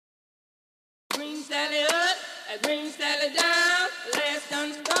Green Sally down, last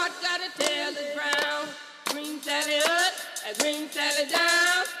done start, gotta tell the ground. Green Sally up, Green Sally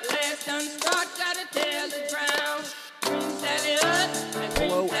down, last done start, gotta tell the ground. Green Sally up,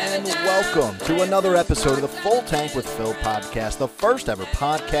 Hello and welcome to another episode of the Full Tank with Phil podcast, the first ever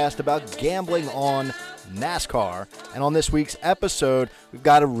podcast about gambling on NASCAR. And on this week's episode, we've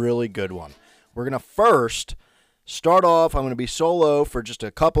got a really good one. We're going to first start off, I'm going to be solo for just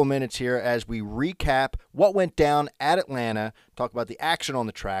a couple minutes here as we recap what went down at Atlanta, talk about the action on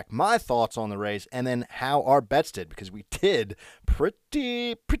the track, my thoughts on the race, and then how our bets did, because we did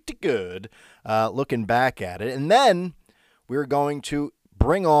pretty good looking back at it. And then we're going to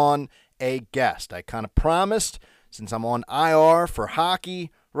bring on a guest. I kind of promised, since I'm on IR for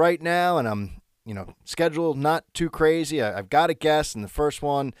hockey right now, and I'm schedule not too crazy. I've got a guest, and the first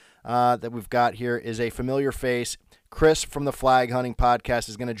one that we've got here is a familiar face. Chris from the Flag Hunting Podcast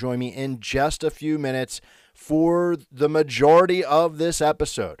is going to join me in just a few minutes for the majority of this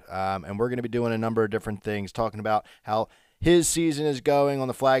episode. And we're going to be doing a number of different things, talking about how his season is going on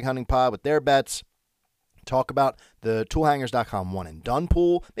the Flag Hunting Pod with their bets. Talk about the toolhangers.com one and done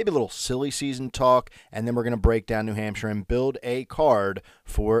pool, maybe a little silly season talk, and then we're going to break down New Hampshire and build a card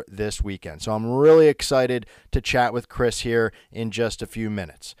for this weekend. So I'm really excited to chat with Chris here in just a few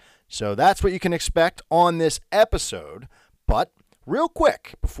minutes. So that's what you can expect on this episode. But real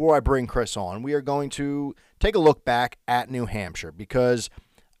quick, before I bring Chris on, we are going to take a look back at New Hampshire, because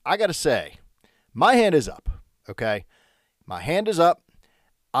I got to say, my hand is up, okay? My hand is up.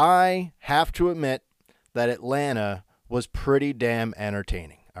 I have to admit that Atlanta was pretty damn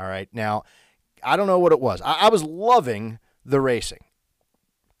entertaining, all right? Now, I don't know what it was. I was loving the racing.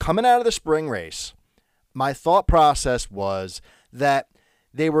 Coming out of the spring race, my thought process was that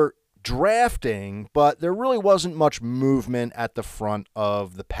they were drafting, but there really wasn't much movement at the front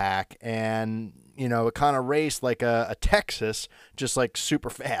of the pack, and, it kind of raced like a Texas, just like super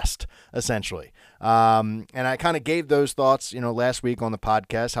fast, essentially. And I kind of gave those thoughts, last week on the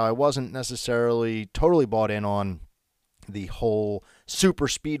podcast, how I wasn't necessarily totally bought in on the whole super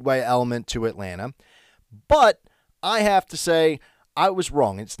speedway element to Atlanta. But I have to say, I was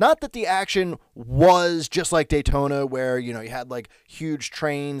wrong. It's not that the action was just like Daytona, where, you had like huge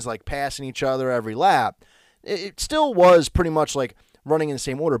trains like passing each other every lap. It still was pretty much like running in the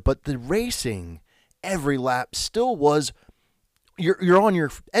same order, but the racing every lap still was, you're on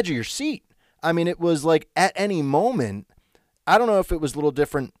your edge of your seat. I mean, it was like at any moment. I don't know if it was a little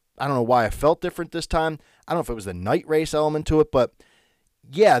different. I don't know why I felt different this time. I don't know if it was the night race element to it, but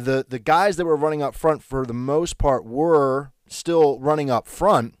yeah, the guys that were running up front for the most part were still running up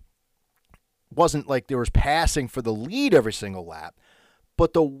front. Wasn't like there was passing for the lead every single lap,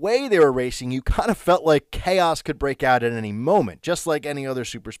 but the way they were racing, you kind of felt like chaos could break out at any moment, just like any other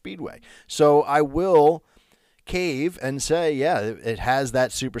super speedway. So I will cave and say, yeah, it has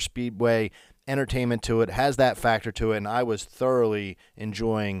that super speedway entertainment to it, has that factor to it, and I was thoroughly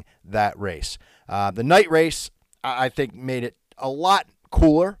enjoying that race. The night race, I think, made it a lot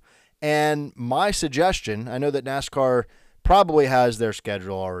cooler, and my suggestion, I know that NASCAR probably has their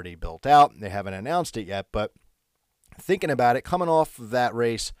schedule already built out. They haven't announced it yet, but thinking about it, coming off of that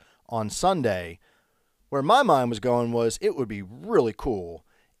race on Sunday, where my mind was going was it would be really cool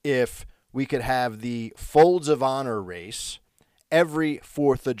if we could have the Folds of Honor race every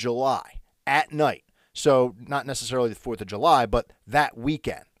 4th of July at night. So not necessarily the 4th of July, but that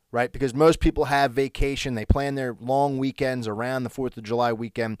weekend, right? Because most people have vacation. They plan their long weekends around the 4th of July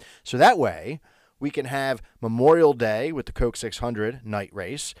weekend. So that way we can have Memorial Day with the Coke 600 night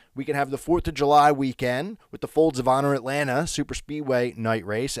race. We can have the 4th of July weekend with the Folds of Honor Atlanta Super Speedway night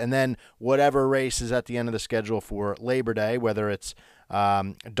race, and then whatever race is at the end of the schedule for Labor Day, whether it's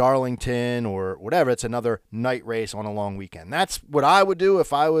Darlington or whatever, it's another night race on a long weekend. That's what I would do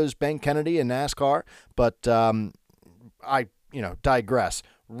if I was Ben Kennedy in NASCAR, but I digress.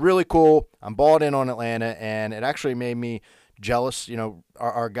 Really cool. I'm balled in on Atlanta, and it actually made me jealous.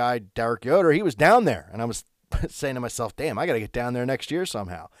 Our guy Derek Yoder, he was down there, and I was saying to myself, damn, I got to get down there next year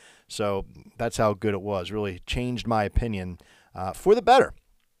somehow. So that's how good it was. Really changed my opinion for the better.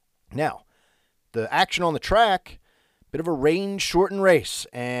 Now, the action on the track, bit of a range-shortened race,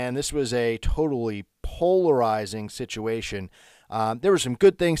 and this was a totally polarizing situation. There were some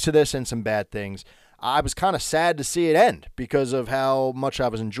good things to this and some bad things. I was kind of sad to see it end because of how much I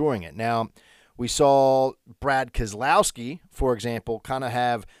was enjoying it. Now, we saw Brad Keselowski, for example, kind of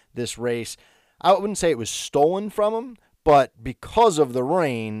have this race. I wouldn't say it was stolen from him, but because of the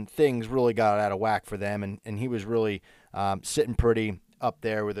rain, things really got out of whack for them, and he was really sitting pretty up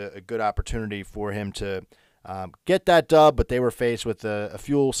there with a good opportunity for him to get that dub, but they were faced with a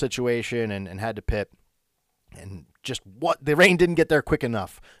fuel situation and had to pit. And just the rain didn't get there quick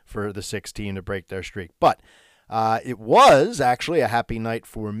enough for the 16 to break their streak. But it was actually a happy night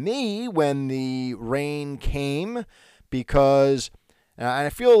for me when the rain came, because I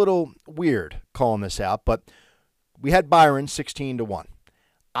feel a little weird calling this out, but we had Byron 16-1.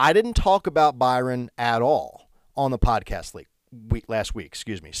 I didn't talk about Byron at all on the podcast last week.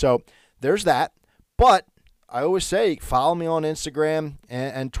 So there's that. But I always say, follow me on Instagram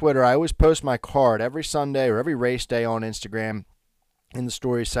and Twitter. I always post my card every Sunday or every race day on Instagram in the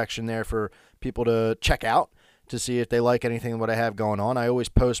stories section there for people to check out to see if they like anything what I have going on. I always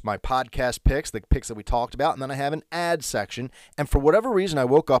post my podcast picks, the picks that we talked about, and then I have an ad section. And for whatever reason, I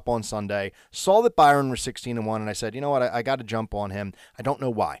woke up on Sunday, saw that Byron was 16-1, and I said, you know what, I got to jump on him. I don't know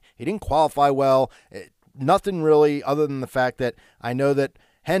why. He didn't qualify well. Nothing really other than the fact that I know that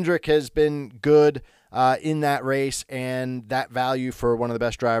Hendrick has been good in that race, and that value for one of the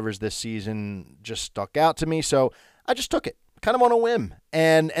best drivers this season just stuck out to me. So I just took it kind of on a whim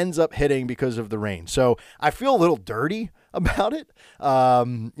and ends up hitting because of the rain. So I feel a little dirty about it,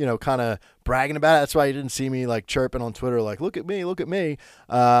 kind of bragging about it. That's why you didn't see me like chirping on Twitter, like, look at me, look at me.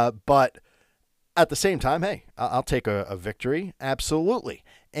 But at the same time, hey, I'll take a victory. Absolutely.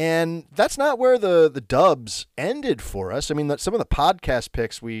 And that's not where the dubs ended for us. I mean, some of the podcast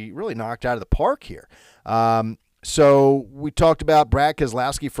picks we really knocked out of the park here. So we talked about Brad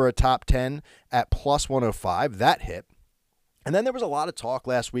Keselowski for a top 10 at plus 105. That hit. And then there was a lot of talk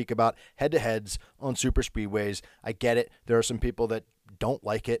last week about head-to-heads on super speedways. I get it. There are some people that don't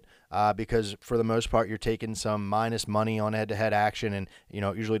like it because for the most part you're taking some minus money on head-to-head action, and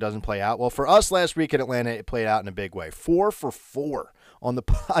it usually doesn't play out. Well, for us last week at Atlanta, it played out in a big way. 4 for 4 on the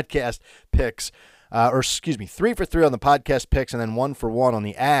podcast picks, 3 for 3 on the podcast picks, and then 1 for 1 on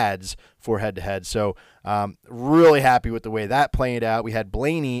the ads for head-to-head. So really happy with the way that played out. We had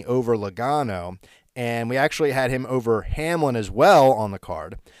Blaney over Logano, and we actually had him over Hamlin as well on the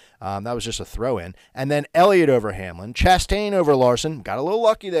card. That was just a throw-in. And then Elliott over Hamlin. Chastain over Larson. Got a little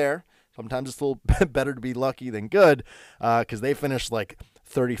lucky there. Sometimes it's a little better to be lucky than good because they finished like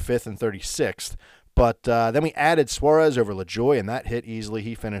 35th and 36th. But then we added Suarez over LaJoy, and that hit easily.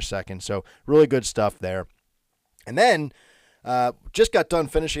 He finished second. So really good stuff there. And then just got done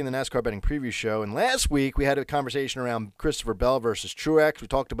finishing the NASCAR betting preview show, and last week we had a conversation around Christopher Bell versus Truex. We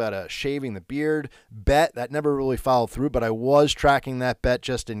talked about a shaving the beard bet that never really followed through, but I was tracking that bet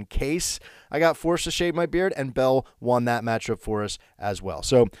just in case I got forced to shave my beard, and Bell won that matchup for us as well.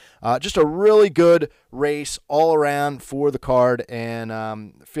 So just a really good race all around for the card,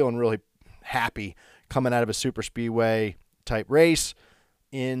 and feeling really happy coming out of a super speedway type race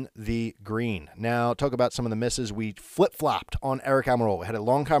in the green. Now, talk about some of the misses. We flip-flopped on Eric Almirola. We had a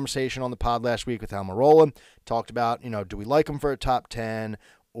long conversation on the pod last week with Almirola. Talked about, do we like him for a top 10,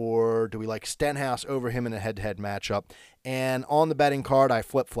 or do we like Stenhouse over him in a head-to-head matchup? And on the betting card, I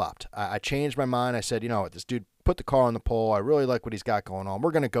flip-flopped. I changed my mind. I said, what, this dude put the car on the pole. I really like what he's got going on.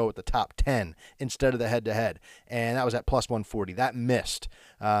 We're going to go with the top 10 instead of the head-to-head. And that was at plus 140. That missed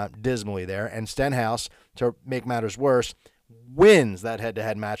dismally there. And Stenhouse, to make matters worse, wins that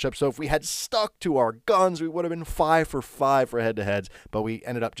head-to-head matchup. So if we had stuck to our guns, we would have been 5 for 5 for head-to-heads, but we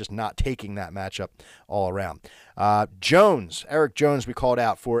ended up just not taking that matchup all around. Eric Jones, we called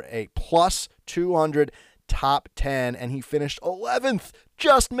out for a plus 200 top 10, and he finished 11th.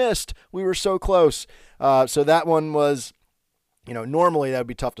 Just missed. We were so close. So that one was, normally that would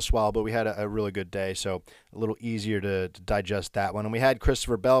be tough to swallow, but we had a really good day, so a little easier to digest that one. And we had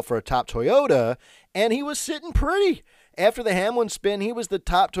Christopher Bell for a top Toyota, and he was sitting pretty. After the Hamlin spin, he was the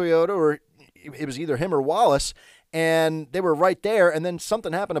top Toyota, or it was either him or Wallace, and they were right there, and then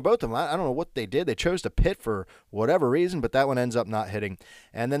something happened to both of them. I don't know what they did. They chose to pit for whatever reason, but that one ends up not hitting.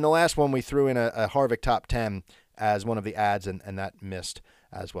 And then the last one, we threw in a Harvick top 10 as one of the ads, and that missed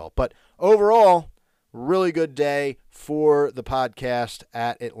as well. But overall, really good day for the podcast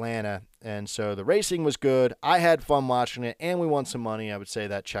at Atlanta, and so the racing was good. I had fun watching it, and we won some money. I would say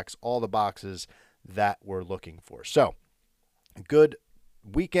that checks all the boxes that we're looking for. So, a good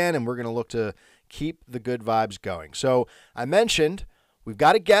weekend, and we're going to look to keep the good vibes going. So, I mentioned we've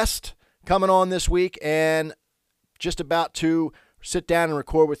got a guest coming on this week, and just about to sit down and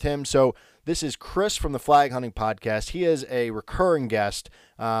record with him. So, this is Chris from the Flag Hunting Podcast. He is a recurring guest.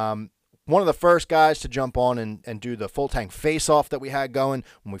 One of the first guys to jump on and do the full tank face-off that we had going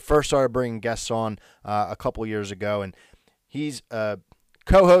when we first started bringing guests on a couple years ago. And he's a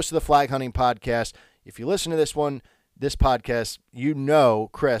co-host of the Flag Hunting Podcast. If you listen to this podcast, you know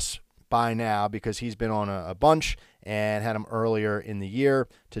Chris by now because he's been on a bunch and had him earlier in the year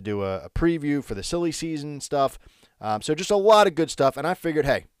to do a preview for the silly season stuff. So just a lot of good stuff. And I figured,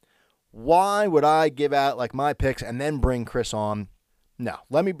 hey, why would I give out like my picks and then bring Chris on? No,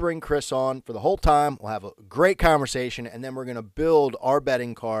 let me bring Chris on for the whole time. We'll have a great conversation, and then we're going to build our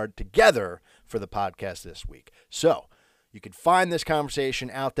betting card together for the podcast this week. So you can find this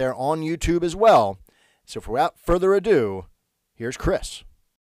conversation out there on YouTube as well. So without further ado, here's Chris.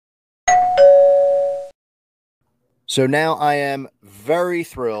 So now I am very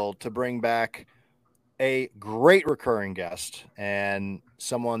thrilled to bring back a great recurring guest and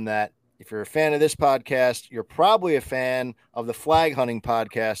someone that, if you're a fan of this podcast, you're probably a fan of the flag hunting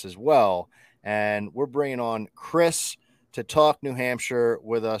podcast as well. And we're bringing on Chris to talk New Hampshire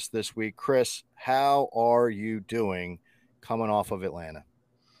with us this week. Chris, how are you doing coming off of Atlanta?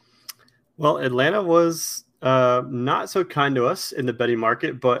 Well, Atlanta was not so kind to us in the betting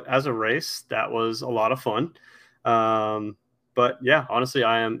market, but as a race, that was a lot of fun. But yeah, honestly,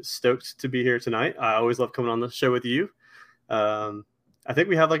 I am stoked to be here tonight. I always love coming on the show with you. I think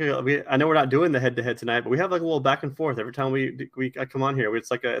we have like I know we're not doing the head-to-head tonight, but we have like a little back and forth every time I come on here. It's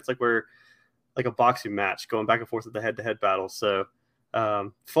like we're like a boxing match going back and forth with the head-to-head battle. So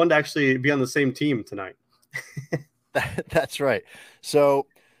fun to actually be on the same team tonight. That's right. So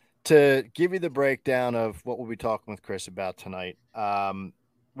to give you the breakdown of what we'll be talking with Chris about tonight,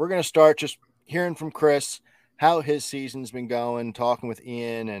 we're going to start just hearing from Chris how his season's been going, talking with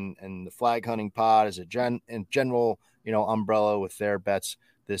Ian and the flag hunting pod as a general, umbrella with their bets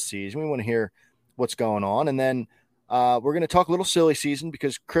this season. We want to hear what's going on. And then we're going to talk a little silly season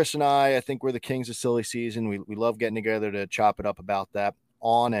because Chris and I think we're the kings of silly season. We love getting together to chop it up about that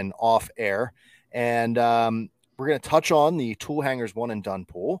on and off air. And we're going to touch on the tool hangers one and done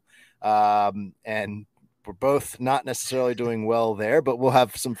pool. And we're both not necessarily doing well there, but we'll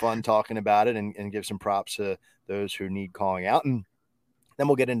have some fun talking about it and give some props to those who need calling out. And then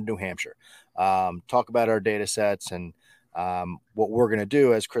we'll get into New Hampshire, talk about our data sets and what we're going to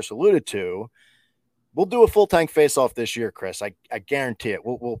do, as Chris alluded to. We'll do a full tank face-off this year, Chris. I guarantee it.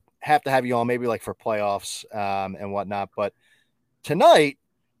 We'll have to have you on maybe like for playoffs and whatnot. But tonight,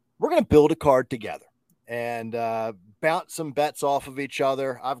 we're going to build a card together and bounce some bets off of each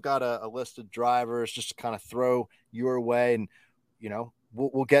other. I've got a list of drivers just to kind of throw your way, and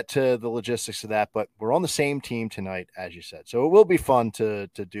we'll get to the logistics of that. But we're on the same team tonight, as you said, so it will be fun to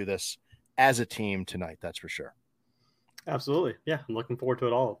do this as a team tonight. That's for sure. Absolutely, yeah. I'm looking forward to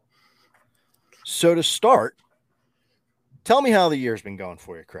it all. So to start, tell me how the year's been going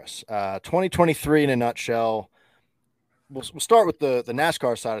for you, Chris. 2023 in a nutshell. We'll start with the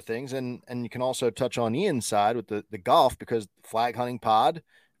NASCAR side of things, and you can also touch on Ian's side with the golf, because the flag hunting pod,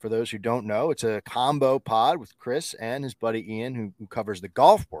 for those who don't know, it's a combo pod with Chris and his buddy Ian, who covers the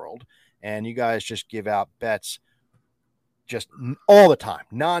golf world, and you guys just give out bets just all the time,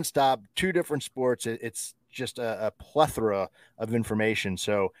 nonstop, 2 different sports. It's just a plethora of information.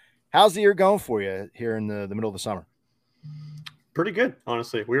 So how's the year going for you here in the middle of the summer? Pretty good,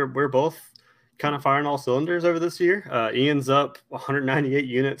 honestly. We're both kind of firing all cylinders over this year. Ian's up 198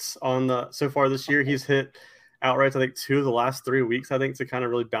 units so far this year. He's hit outrights, I think, 2 of the last 3 weeks, I think, to kind of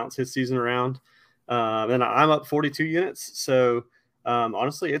really bounce his season around. And I'm up 42 units. So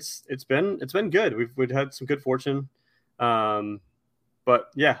honestly, it's been good. We've had some good fortune.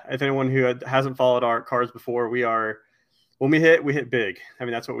 But yeah, if anyone who hasn't followed our cards before, when we hit big. I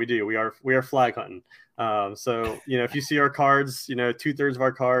mean, that's what we do. We are flag hunting. So, if you see our cards, 2/3 of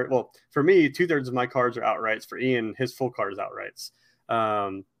our card, well, for me, 2/3 of my cards are outrights. For Ian, his full card is outrights.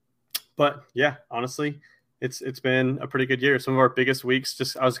 But yeah, honestly, it's been a pretty good year. Some of our biggest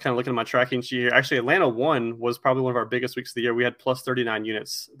weeks, I was kind of looking at my tracking sheet here. Actually, Atlanta 1 was probably one of our biggest weeks of the year. We had plus 39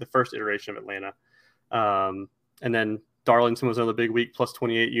 units, the first iteration of Atlanta. And then Darlington was another big week, plus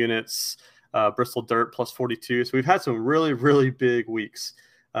 28 units. Bristol Dirt plus 42. So we've had some really, really big weeks.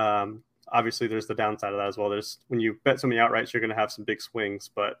 Obviously, there's the downside of that as well. When you bet so many outrights, you're going to have some big swings.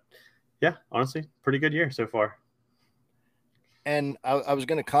 But yeah, honestly, pretty good year so far. And I was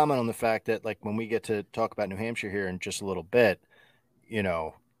going to comment on the fact that, like, when we get to talk about New Hampshire here in just a little bit,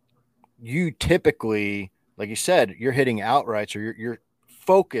 you typically, like you said, you're hitting outrights, or you're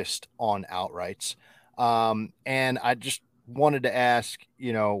focused on outrights. And I just wanted to ask,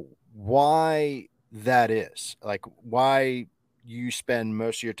 why that is, like, why you spend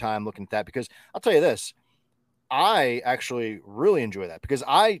most of your time looking at that, because I'll tell you this, I actually really enjoy that, because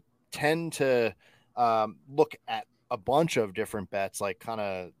I tend to look at a bunch of different bets, like kind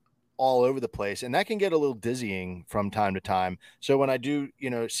of all over the place, and that can get a little dizzying from time to time. So when I do,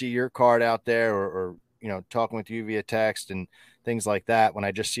 see your card out there, or talking with you via text and things like that, when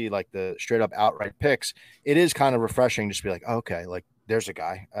I just see like the straight up outright picks, it is kind of refreshing just to be like, okay, like there's a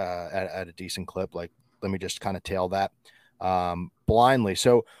guy at a decent clip. Like, let me just kind of tail that. blindly.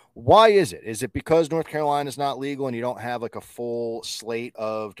 So why is it? Is it because North Carolina is not legal and you don't have like a full slate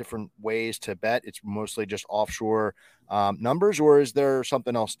of different ways to bet? It's mostly just offshore numbers, or is there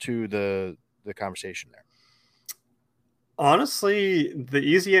something else to the conversation there? Honestly, the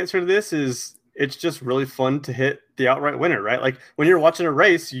easy answer to this is it's just really fun to hit the outright winner, right? Like when you're watching a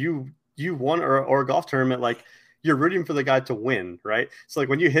race, you won or a golf tournament, like you're rooting for the guy to win, right? So like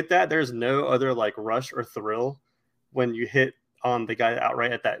when you hit that, there's no other like rush or thrill when you hit on the guy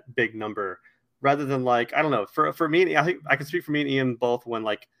outright at that big number, rather than like, I don't know, for me, I think I can speak for me and Ian both when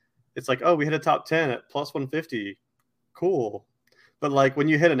like it's like, oh, we hit a top 10 at plus 150. Cool. But like when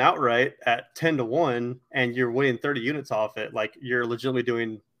you hit an outright at 10-1 and you're winning 30 units off it, like you're legitimately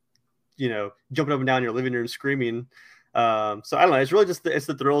doing, jumping up and down in your living room screaming. So I don't know. It's really just it's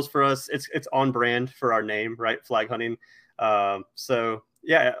the thrills for us. It's on brand for our name, right? Flag hunting. So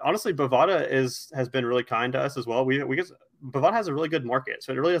yeah, honestly, Bovada has been really kind to us as well. We get Bovada has a really good market,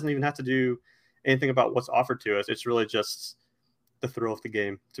 so it really doesn't even have to do anything about what's offered to us. It's really just the thrill of the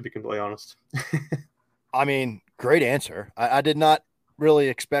game, to be completely honest. I mean, great answer. I did not really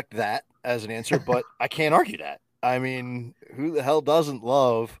expect that as an answer, but I can't argue that. I mean, who the hell doesn't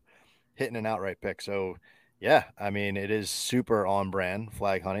love hitting an outright pick? So yeah, I mean, it is super on brand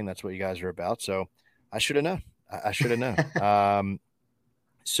flag hunting. That's what you guys are about. So I should have known. I should have known.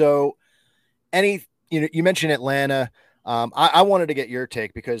 So you mentioned Atlanta. I wanted to get your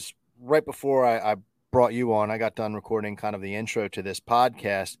take because right before I brought you on, I got done recording kind of the intro to this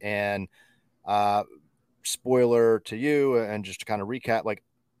podcast, and spoiler to you, and just to kind of recap, like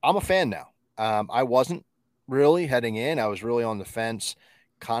I'm a fan now. I wasn't really heading in. I was really on the fence,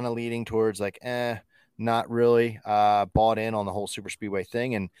 kind of leaning towards like, not really bought in on the whole super speedway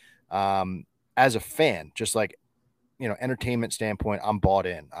thing. And as a fan, just like, entertainment standpoint, I'm bought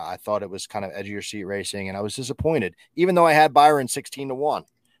in. I thought it was kind of edge of your seat racing, and I was disappointed. Even though I had Byron 16-1,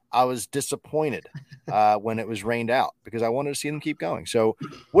 I was disappointed when it was rained out because I wanted to see them keep going. So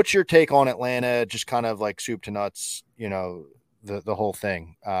what's your take on Atlanta? Just kind of like soup to nuts, the whole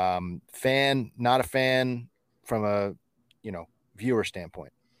thing. Fan, not a fan from a, viewer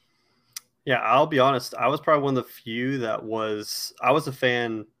standpoint. Yeah, I'll be honest. I was probably one of the few I was a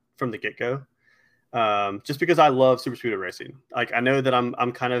fan from the get-go. Just because I love super speedway racing. Like I know that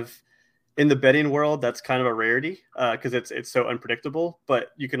I'm kind of in the betting world, that's kind of a rarity because it's so unpredictable. But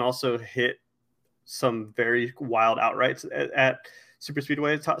you can also hit some very wild outrights at super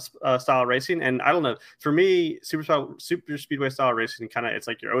speedway style racing. And I don't know, for me, super speedway style racing it's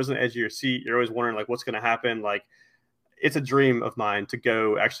like you're always on the edge of your seat. You're always wondering like what's going to happen. Like it's a dream of mine to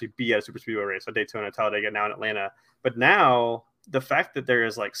go actually be at a super speedway race, a Daytona, Talladega, now in Atlanta. But now the fact that there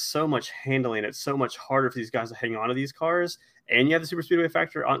is like so much handling, it's so much harder for these guys to hang on to these cars, and you have the super speedway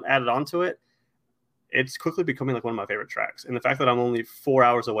factor added onto it, it's quickly becoming like one of my favorite tracks. And the fact that I'm only 4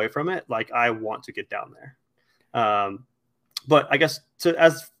 hours away from it, like I want to get down there. But I guess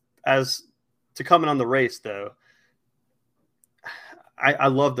to comment on the race though, I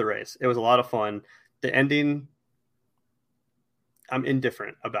love the race. It was a lot of fun. The ending, I'm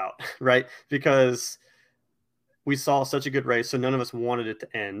indifferent about, right? Because we saw such a good race, so none of us wanted it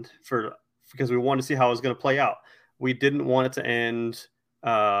to end because we wanted to see how it was going to play out. We didn't want it to end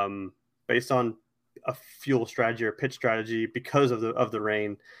based on a fuel strategy or pitch strategy because of the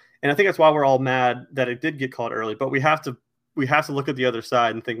rain. And I think that's why we're all mad that it did get called early. But we have to look at the other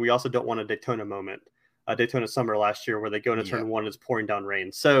side and think we also don't want a Daytona moment, a Daytona summer last year where they go into turn one and it's pouring down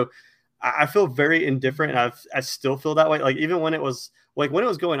rain. So I feel very indifferent, and I still feel that way. Like even when it was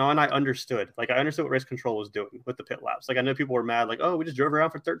going on, I understood. Like I understood what race control was doing with the pit laps. Like I know people were mad, like, oh, we just drove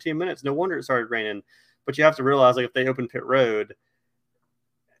around for 13 minutes. No wonder it started raining. But you have to realize, like, if they opened pit road,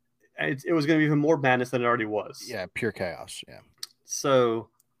 it was going to be even more madness than it already was. Yeah, pure chaos. Yeah. So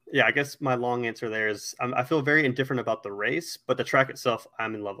yeah, I guess my long answer there is I feel very indifferent about the race, but the track itself,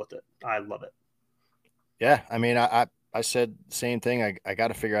 I'm in love with it. I love it. Yeah, I mean, I said the same thing. I got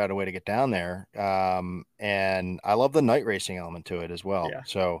to figure out a way to get down there. And I love the night racing element to it as well. Yeah.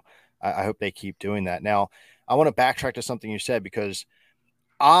 So I hope they keep doing that. Now, I want to backtrack to something you said, because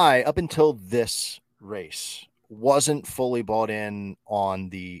up until this race, wasn't fully bought in on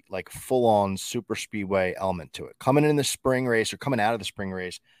the like full on super speedway element to it. Coming in the spring race or coming out of the spring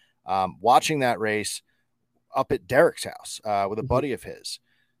race, watching that race up at Derek's house with a buddy of his,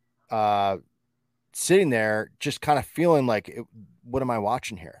 sitting there just kind of feeling like, what am I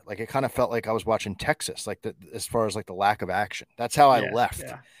watching here? Like it kind of felt like I was watching Texas, like as far as like the lack of action. That's how I left.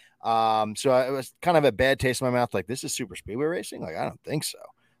 Yeah. So it was kind of a bad taste in my mouth. Like, this is super speedway racing. Like, I don't think so.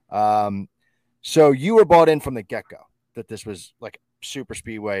 So you were bought in from the get-go that this was like super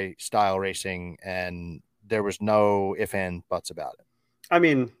speedway style racing, and there was no if and buts about it. I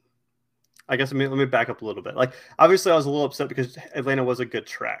mean, I guess let me back up a little bit. Like, obviously, I was a little upset because Atlanta was a good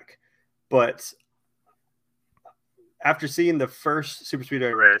track, but after seeing the first super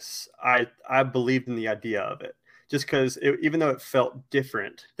speedway race, I believed in the idea of it. Just because even though it felt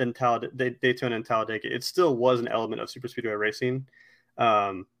different than Daytona and Talladega, it still was an element of super speedway racing.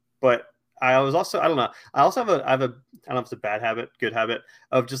 But I was also, I don't know. I also have I don't know if it's a bad habit, good habit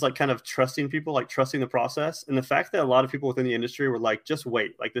of just like kind of trusting people, like trusting the process. And the fact that a lot of people within the industry were like, just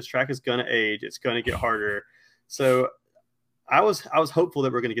wait, like this track is going to age. It's going to get harder. So I was hopeful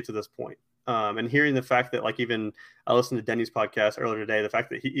that we're going to get to this point. And hearing the fact that, like, even I listened to Denny's podcast earlier today, the fact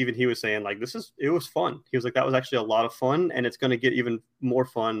that he was saying like, it was fun. He was like, that was actually a lot of fun, and it's going to get even more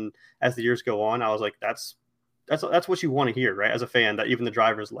fun as the years go on. I was like, that's what you want to hear, right? As a fan, that even the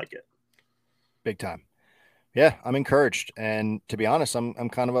drivers like it. Big time. Yeah, I'm encouraged. And to be honest, I'm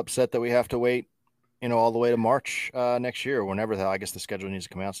kind of upset that we have to wait, all the way to March next year, whenever I guess the schedule needs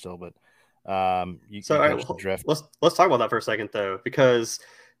to come out still. But you catch the drift. Let's talk about that for a second, though, because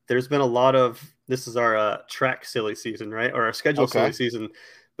there's been a lot of, this is our track silly season, right? Or our schedule silly season.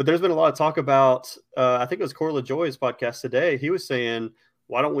 But there's been a lot of talk about, I think it was Corey LaJoy's podcast today. He was saying,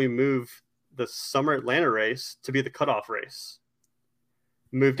 why don't we move the summer Atlanta race to be the cutoff race?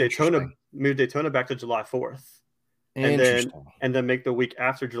 Move Daytona back to July 4th. And then make the week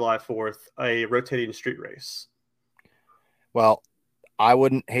after July 4th a rotating street race. Well, I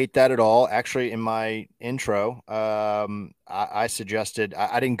wouldn't hate that at all. Actually, in my intro, I suggested,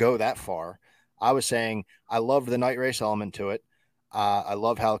 I didn't go that far. I was saying I loved the night race element to it. I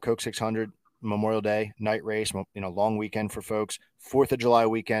love how Coke 600 Memorial Day night race, long weekend for folks. 4th of July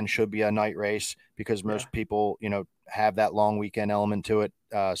weekend should be a night race because most people, have that long weekend element to it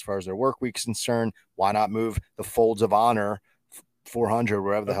as far as their work week's concerned. Why not move the Folds of Honor 400,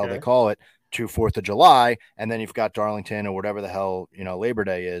 wherever the hell they call it, to 4th of July, and then you've got Darlington or whatever the hell, Labor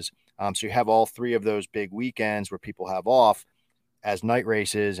Day is. So you have all three of those big weekends where people have off as night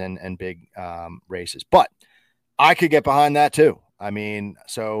races and big races. But I could get behind that too. I mean,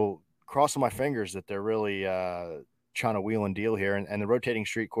 so crossing my fingers that they're really trying to wheel and deal here. And the rotating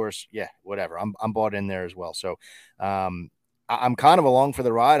street course, whatever. I'm bought in there as well. So I'm kind of along for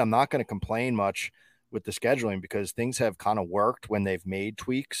the ride. I'm not going to complain much with the scheduling because things have kind of worked when they've made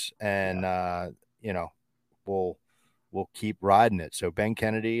tweaks, and we'll keep riding it. So Ben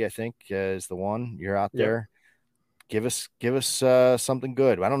Kennedy, I think, is the one. You're out there. Give us something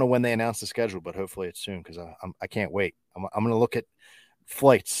good. I don't know when they announce the schedule, but hopefully it's soon because I can't wait. I'm going to look at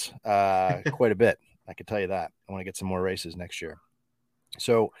flights quite a bit. I can tell you that. I want to get some more races next year.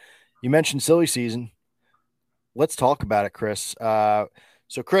 So you mentioned silly season. Let's talk about it, Chris. So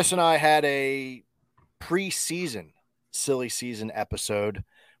Chris and I had a preseason silly season episode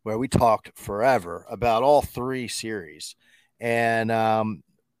where we talked forever about all three series. And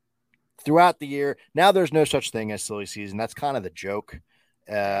throughout the year, now there's no such thing as silly season. That's kind of the joke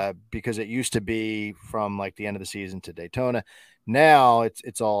because it used to be from like the end of the season to Daytona. Now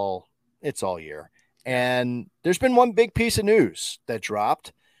it's all year. And there's been one big piece of news that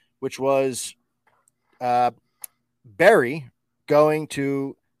dropped, which was Berry going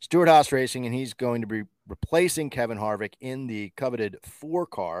to Stewart-Haas Racing, and he's going to be replacing Kevin Harvick in the coveted 4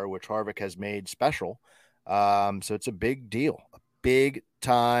 car, which Harvick has made special. So it's a big deal, a big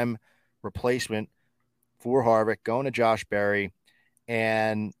time replacement for Harvick going to Josh Berry.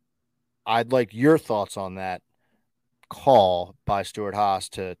 And I'd like your thoughts on that call by Stewart-Haas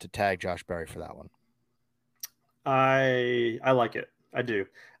to tag Josh Berry for that one. I like it. I do.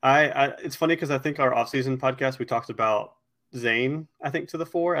 It's funny because I think our off-season podcast, we talked about Zane, I think, to the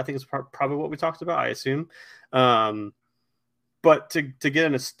 4. I think it's probably what we talked about, I assume. But to get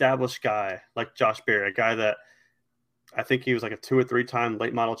an established guy like Josh Berry, a guy that I think he was like a 2 or 3 time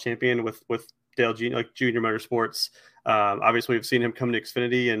late model champion with Dale Junior Motorsports. Obviously, we've seen him come to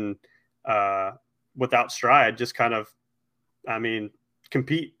Xfinity and without Stride, just kind of,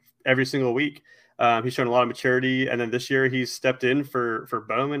 compete every single week. He's shown a lot of maturity, and then this year he's stepped in for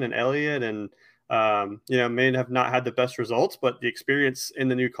Bowman and Elliott, and may have not had the best results, but the experience in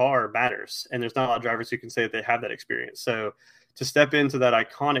the new car matters, and there's not a lot of drivers who can say that they have that experience. So to step into that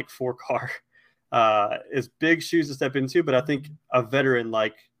iconic 4 car is big shoes to step into, but I think a veteran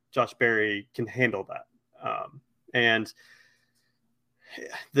like Josh Berry can handle that. And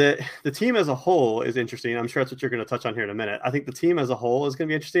the team as a whole is interesting. I'm sure that's what you're going to touch on here in a minute. I think the team as a whole is going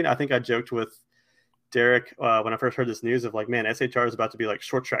to be interesting. I think I joked with Derek when I first heard this news of like, man, SHR is about to be like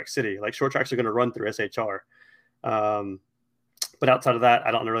short track city. Like short tracks are going to run through SHR. But outside of that,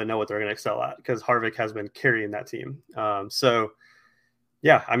 I don't really know what they're going to excel at because Harvick has been carrying that team. So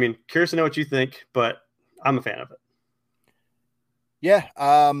yeah, curious to know what you think, but I'm a fan of it. Yeah.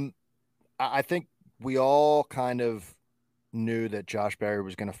 I think we all kind of knew that Josh Berry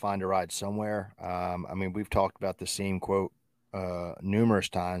was going to find a ride somewhere. I mean, we've talked about the same quote numerous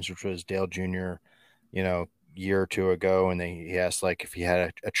times, which was Dale Jr., year or two ago. And he asked like if he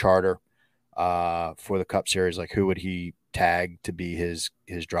had a charter for the Cup Series, like who would he tag to be his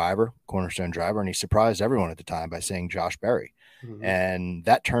driver, cornerstone driver? And he surprised everyone at the time by saying Josh Berry. Mm-hmm. And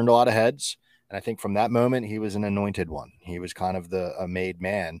that turned a lot of heads. And I think from that moment, he was an anointed one. He was kind of a made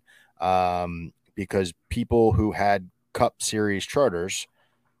man because people who had Cup Series charters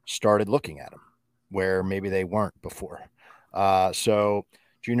started looking at him where maybe they weren't before. So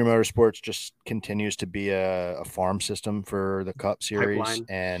Junior Motorsports just continues to be a farm system for the Cup Series Pipeline.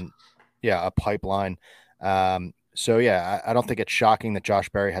 and a pipeline. So yeah, I don't think it's shocking that Josh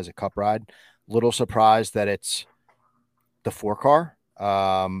Berry has a Cup ride. Little surprised that it's the 4-car.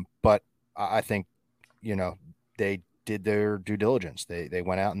 But I think, they did their due diligence. They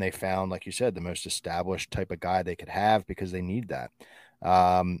went out and they found, like you said, the most established type of guy they could have because they need that.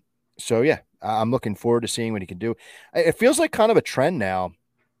 So yeah, I'm looking forward to seeing what he can do. It feels like kind of a trend now.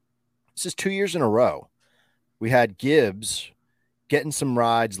 This is 2 years in a row. We had Gibbs getting some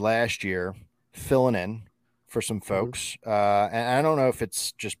rides last year, filling in for some folks. And I don't know if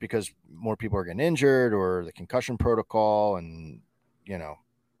it's just because more people are getting injured or the concussion protocol and,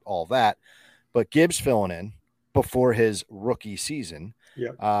 all that, but Gibbs filling in before his rookie season.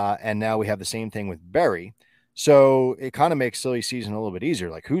 Yep. And now we have the same thing with Berry. So it kind of makes silly season a little bit easier.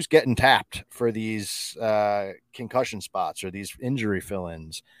 Like who's getting tapped for these concussion spots or these injury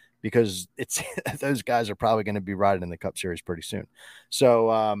fill-ins, because it's those guys are probably going to be riding in the Cup Series pretty soon.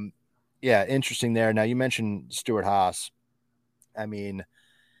 So interesting there. Now you mentioned Stuart Haas. I mean,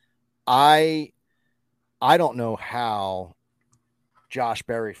 I don't know how Josh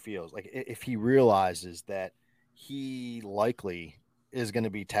Berry feels like if he realizes that he likely is going to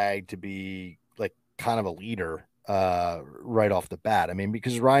be tagged to be like kind of a leader right off the bat. I mean,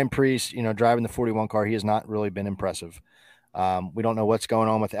 because Ryan Preece, driving the 41 car, he has not really been impressive. We don't know what's going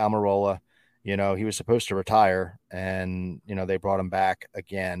on with Almirola. He was supposed to retire and, they brought him back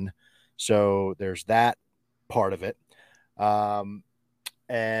again. So there's that part of it. And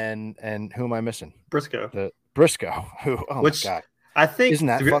who am I missing? Briscoe. Briscoe, who, oh Which, my God. I think isn't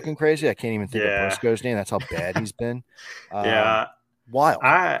that fucking crazy? I can't even think of Briscoe's name. That's how bad he's been. Yeah. Wild.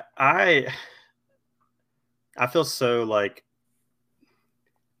 I feel so like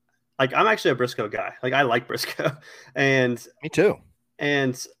I'm actually a Briscoe guy. Like I like Briscoe. And me too.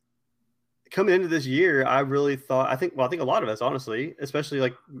 And coming into this year, I really thought, I think a lot of us, honestly, especially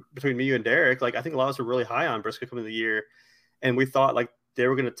like between me, you and Derek, like I think a lot of us were really high on Briscoe coming into the year. And we thought like they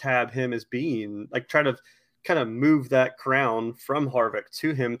were going to tab him as being like, try to kind of move that crown from Harvick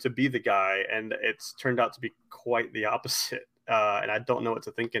to him to be the guy. And it's turned out to be quite the opposite. And I don't know what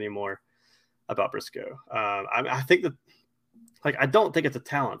to think anymore about Briscoe. I think that like, I don't think it's a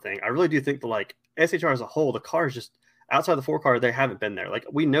talent thing. I really do think that like SHR as a whole, the car is just outside the 4-car. They haven't been there. Like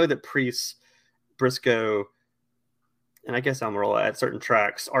we know that Preece, Briscoe, and I guess Almirola at certain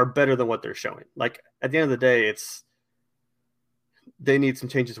tracks are better than what they're showing. Like at the end of the day, they need some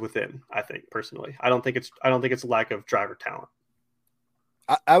changes within. I think personally, I don't think it's a lack of driver talent.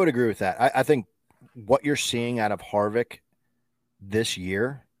 I would agree with that. I think what you're seeing out of Harvick this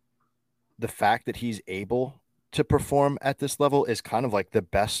year, the fact that he's able to perform at this level is kind of like the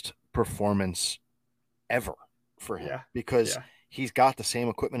best performance ever for him because he's got the same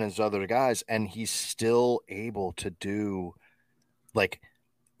equipment as other guys and he's still able to do like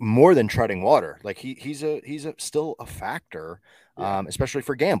more than treading water. Like he's still a factor, especially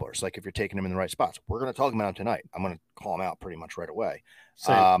for gamblers. Like if you're taking him in the right spots, we're going to talk about him tonight. I'm going to call him out pretty much right away.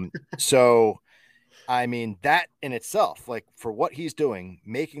 So I mean, that in itself, like for what he's doing,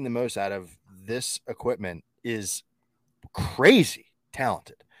 making the most out of this equipment is crazy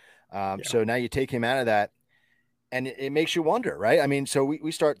talented. So now you take him out of that and it makes you wonder, right? I mean, so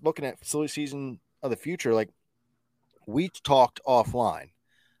we start looking at silly season of the future. Like we talked offline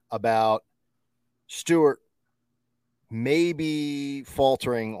about Stewart maybe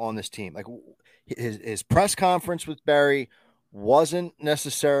faltering on this team. Like his press conference with Barry wasn't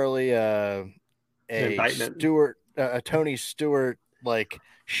necessarily a Tony Stewart like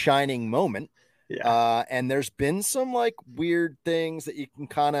shining moment. And there's been some like weird things that you can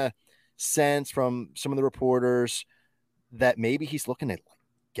kind of sense from some of the reporters that maybe he's looking to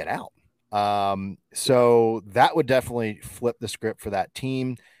get out. So that would definitely flip the script for that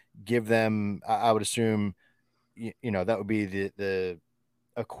team, give them, I would assume, that would be the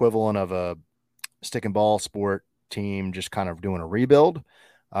equivalent of a stick and ball sport team, just kind of doing a rebuild.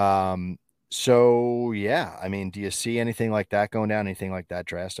 So, yeah, I mean, do you see anything like that going down, anything like that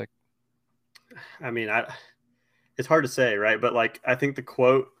drastic? I mean, it's hard to say, right? But like, I think the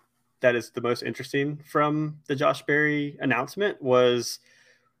quote that is the most interesting from the Josh Berry announcement was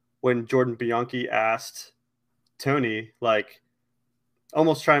when Jordan Bianchi asked Tony, like,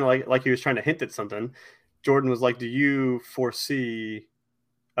 almost trying to like he was trying to hint at something. Jordan was like, "Do you foresee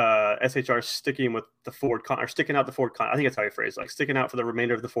SHR sticking with the Ford or sticking out the Ford I think that's how he phrased it, like sticking out for the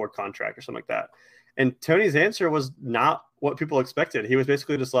remainder of the Ford contract or something like that." And Tony's answer was not what people expected. He was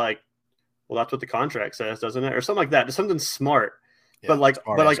basically just like, "Well, that's what the contract says, doesn't it?" Or something like that. Just something smart. Yeah, But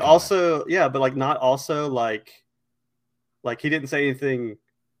smart ass like comment. also, yeah, but like not also like he didn't say anything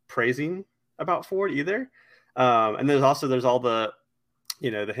praising about Ford either. And there's all the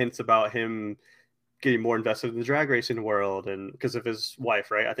the hints about him getting more invested in the drag racing world, and because of his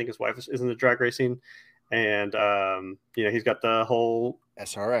wife, right? I think his wife is in the drag racing, and he's got the whole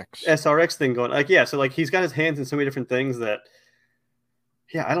SRX. SRX thing going. Like, yeah, so like he's got his hands in so many different things that,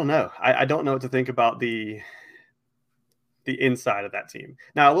 yeah, I don't know. I don't know what to think about the inside of that team.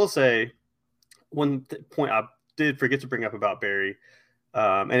 Now, I will say one point I did forget to bring up about Barry,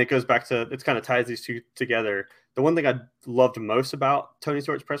 and it goes back to it's kind of ties these two together. The one thing I loved most about Tony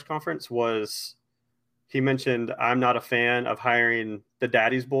Stewart's press conference was he mentioned, "I'm not a fan of hiring the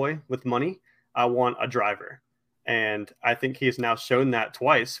daddy's boy with money. I want a driver." And I think he has now shown that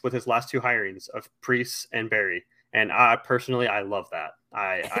twice with his last two hirings of Priest and Barry. And I personally, I love that.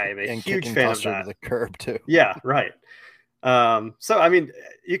 I am a And huge kicking fan of Custer to that. the curb, too. Yeah, right. So I mean,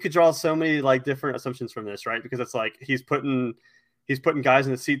 you could draw so many like different assumptions from this, right? Because it's like he's putting guys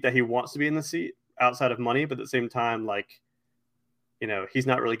in the seat that he wants to be in the seat outside of money, but at the same time, like, he's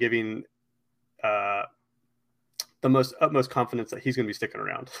not really giving uh, the most utmost confidence that he's going to be sticking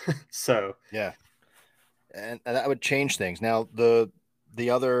around. So Yeah. And that would change things. Now, the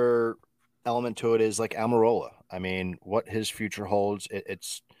other element to it is like Almirola. I mean, what his future holds,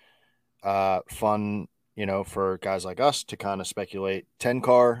 it's fun, for guys like us to kind of speculate 10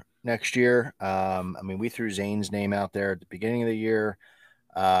 car next year. I mean, we threw Zane's name out there at the beginning of the year.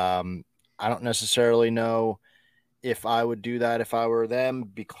 I don't necessarily know if I would do that if I were them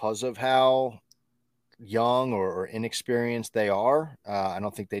because of how young or inexperienced they are. I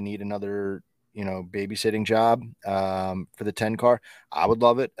don't think they need another, babysitting job for the 10 car. I would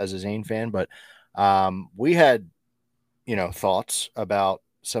love it as a Zane fan, but we had, thoughts about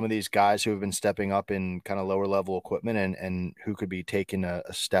some of these guys who have been stepping up in kind of lower level equipment and who could be taking a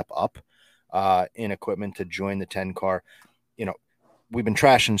step up in equipment to join the 10 car. You know, we've been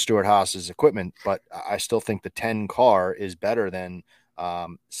trashing Stuart Haas's equipment, but I still think the 10 car is better than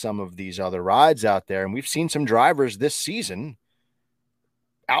some of these other rides out there. And we've seen some drivers this season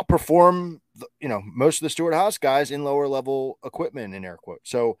outperform, most of the Stuart Haas guys in lower level equipment in air quotes.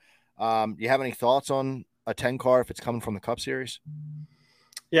 So, do you have any thoughts on a 10 car if it's coming from the Cup Series?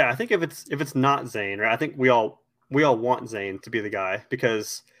 yeah, I think if it's not Zane, right? I think we all want Zane to be the guy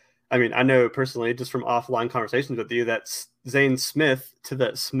because, I mean, I know personally just from offline conversations with you that Zane Smith to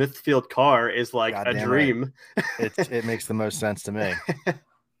the Smithfield car is like a Goddamn right. dream. It makes the most sense to me.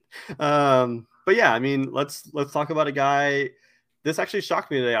 But yeah, I mean, let's talk about a guy. This actually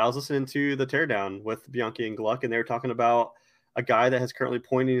shocked me today. I was listening to the Teardown with Bianchi and Gluck, and they were talking about a guy that has currently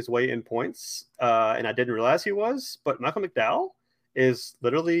pointing his way in points, and I didn't realize he was. But Michael McDowell is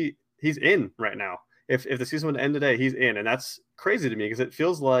literally he's in right now. If the season would end today, he's in, and that's crazy to me because it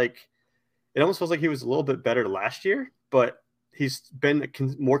almost feels like he was a little bit better last year, but he's been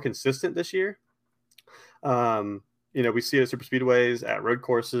more consistent this year. We see it at super speedways, at road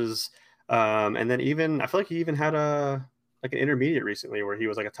courses, and then even I feel like he even had an intermediate recently where he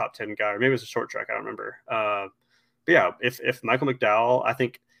was like a top 10 guy, or maybe it was a short track, I don't remember. But yeah, if Michael McDowell, I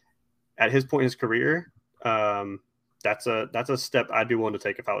think at his point in his career, that's a step I'd be willing to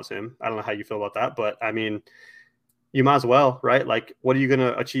take if I was him. I don't know how you feel about that, but I mean, you might as well, right? Like, what are you going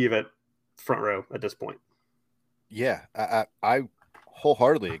to achieve at front row at this point? Yeah, I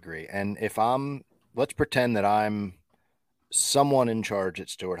wholeheartedly agree. And let's pretend that I'm someone in charge at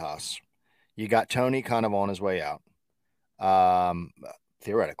Stewart Haas. You got Tony kind of on his way out, um,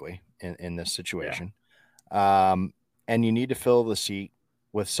 theoretically, in this Yeah. situation. And you need to fill the seat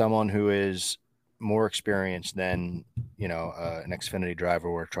with someone who is more experienced than, an Xfinity driver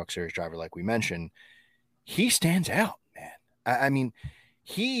or a Truck Series driver, like we mentioned. He stands out, man. I mean,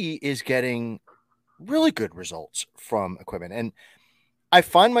 he is getting really good results from equipment. And I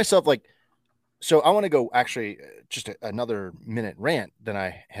find myself like, so I want to go actually just another minute rant than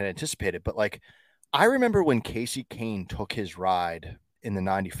I had anticipated. But like, I remember when Casey Kane took his ride in the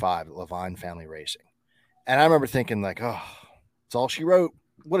 95 at Levine Family Racing. And I remember thinking like, oh, it's all she wrote.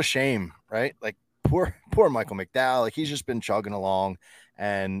 what a shame, right? Like poor Michael McDowell. Like he's just been chugging along,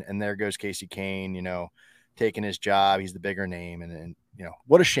 and there goes Casey Kane, taking his job. He's the bigger name, and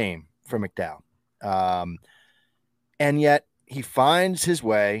what a shame for McDowell. And yet he finds his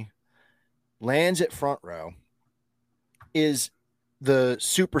way, lands at front row, is the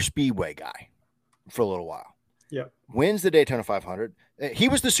super speedway guy for a little while. Yeah. Wins the Daytona 500. He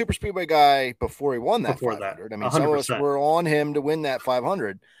was the super speedway guy before he won that Before 500. that, I mean, some of us 100%. were on him to win that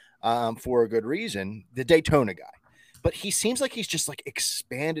 500 for a good reason, the Daytona guy. But he seems like he's just like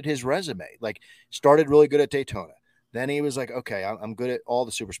expanded his resume, like started really good at Daytona. Then he was like, okay, I'm good at all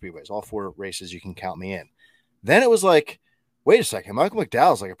the super speedways, all 4 races. You can count me in. Then it was like, wait a second, Michael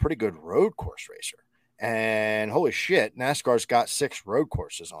McDowell's like a pretty good road course racer. And holy shit, NASCAR's got 6 road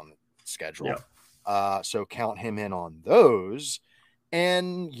courses on the schedule. Yep. So count him in on those.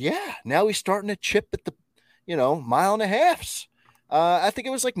 And yeah, now he's starting to chip at the, mile and a halfs. I think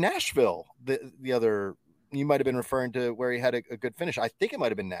it was like Nashville, the other, you might have been referring to where he had a good finish. I think it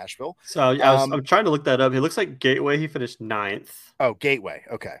might have been Nashville. So I'm trying to look that up. It looks like Gateway, he finished 9th. Oh, Gateway.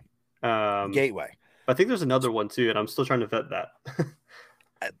 Okay. Gateway. I think there's another one too, and I'm still trying to vet that.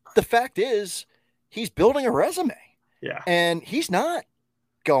 The fact is, he's building a resume. Yeah. And he's not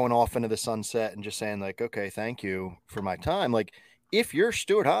going off into the sunset and just saying like, okay, thank you for my time. Like if you're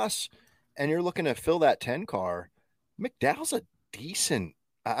Stuart Haas and you're looking to fill that 10 car, McDowell's a decent,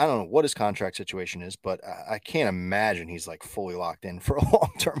 I don't know what his contract situation is, but I can't imagine he's like fully locked in for a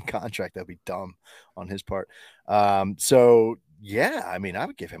long-term contract. That'd be dumb on his part. So yeah, I mean, I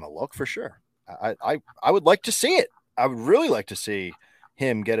would give him a look for sure. I would like to see it. I would really like to see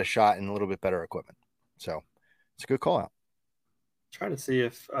him get a shot in a little bit better equipment. So it's a good call out. Trying to see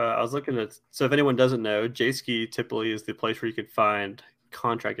if I was looking at, so if anyone doesn't know, J-Ski typically is the place where you could find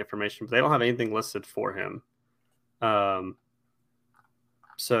contract information, but they don't have anything listed for him. Actually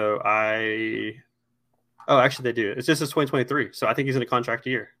they do. It's just 2023. So I think he's in a contract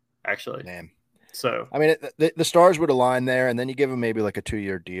year, actually. Man. So, I mean, the stars would align there, and then you give him maybe like a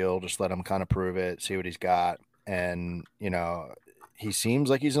 2-year deal, just let him kind of prove it, see what he's got. And, he seems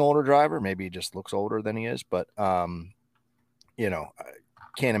like he's an older driver. Maybe he just looks older than he is, but, I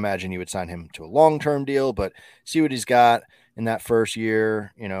can't imagine you would sign him to a long-term deal, but see what he's got in that first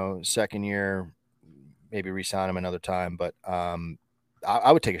year, second year, maybe re-sign him another time. But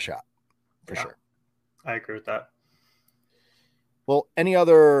I would take a shot for sure. I agree with that. Well, any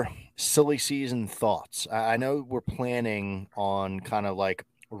other silly season thoughts? I know we're planning on kind of like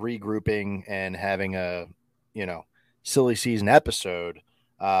regrouping and having a, silly season episode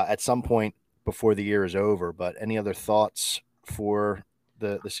at some point before the year is over, but any other thoughts for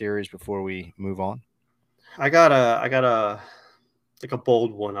the series before we move on? I got a like a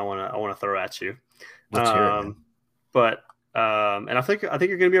bold one I want to throw at you. Let's hear it, man. But and I think you're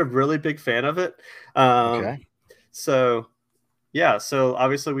going to be a really big fan of it. Okay. So yeah, so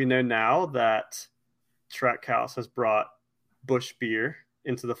obviously we know now that Trackhouse has brought Busch beer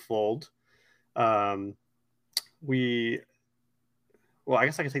into the fold. Well, I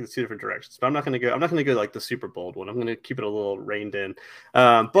guess I can take this 2 different directions, but I'm not going to go like the super bold one. I'm going to keep it a little reined in.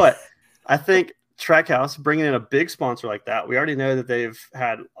 But I think Trackhouse bringing in a big sponsor like that, we already know that they've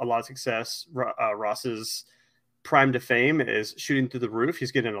had a lot of success. Ross's prime to fame is shooting through the roof.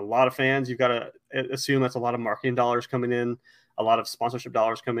 He's getting a lot of fans. You've got to assume that's a lot of marketing dollars coming in, a lot of sponsorship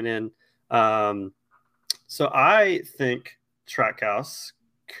dollars coming in. So I think Trackhouse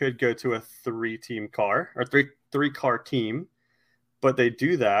could go to a 3-team car or three-car team, but they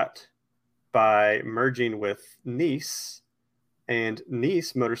do that by merging with Nice, and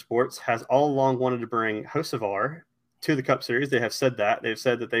Nice Motorsports has all along wanted to bring Hocevar to the Cup Series. They have said that. They've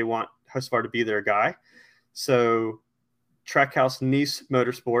said that they want Hocevar to be their guy. So Trackhouse Nice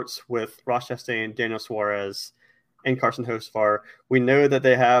Motorsports with Ross Chastain, Daniel Suarez, and Carson Hocevar. We know that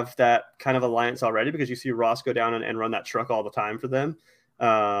they have that kind of alliance already because you see Ross go down and run that truck all the time for them.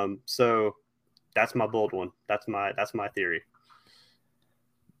 So that's my bold one. That's my theory.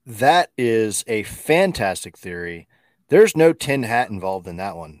 That is a fantastic theory. There's no tin hat involved in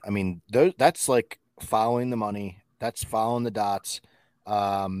that one. I mean, that's like following the money. That's following the dots.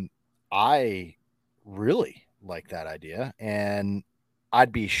 I really like that idea, and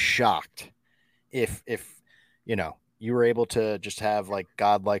I'd be shocked if you were able to just have like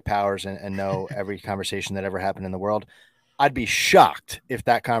godlike powers and know every conversation that ever happened in the world. I'd be shocked if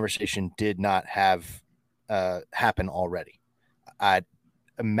that conversation did not have happen already. I'd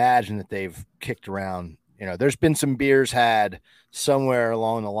imagine that they've kicked around. There's been some beers had somewhere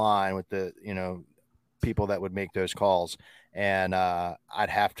along the line with the people that would make those calls, and I'd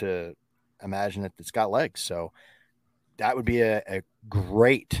have to imagine that it's got legs. So that would be a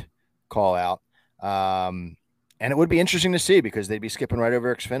great call out. And it would be interesting to see because they'd be skipping right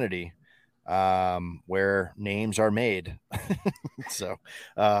over Xfinity, where names are made. So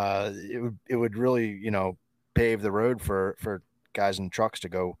it would really, pave the road for guys in trucks to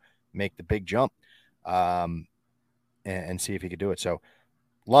go make the big jump, and see if he could do it. So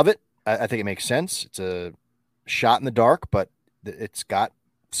love it. I think it makes sense. It's a shot in the dark, but it's got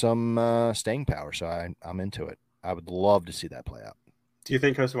some staying power. So I'm into it. I would love to see that play out. Do you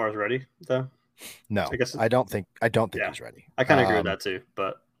think Kosovar is ready though? No, I guess I don't think yeah. he's ready. I kind of agree with that too,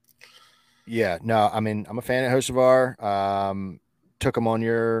 but yeah, no, I mean, I'm a fan of Hocevar. Took him on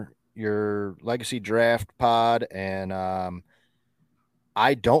your legacy draft pod, and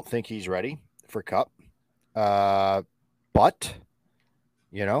I don't think he's ready for Cup. But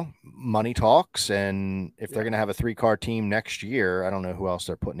money talks, and if they're going to have a 3-car team next year, I don't know who else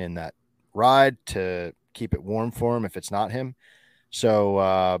they're putting in that ride to keep it warm for him if it's not him.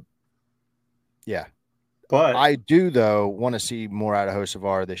 So, yeah. But I do, though, want to see more out of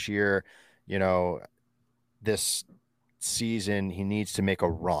Hocevar this year. This season, he needs to make a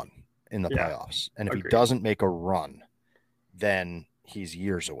run in the playoffs. And if he doesn't make a run, then he's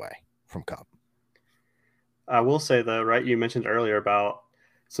years away from Cup. I will say, though, right, you mentioned earlier about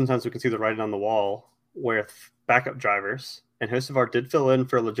sometimes we can see the writing on the wall with backup drivers. And Hocevar did fill in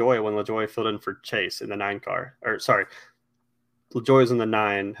for LaJoie when LaJoie filled in for Chase in the 9-car. Or, sorry, LaJoie was in the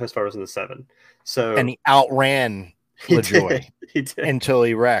 9, Hocevar was in the 7. So, and he outran LaJoie he did. Until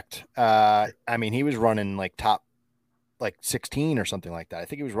he wrecked. I mean, he was running top 16 or something like that. I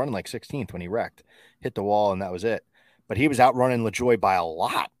think he was running 16th when he wrecked, hit the wall, and that was it. But he was outrunning LaJoie by a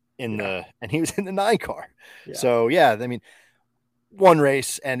lot and he was in the 9-car. Yeah. So I mean, one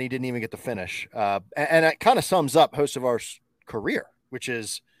race and he didn't even get to finish. And it kind of sums up Hocevar's career, which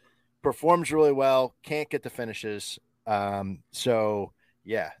is performs really well, can't get the finishes. So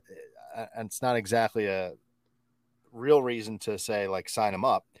yeah, and it's not exactly a real reason to say sign him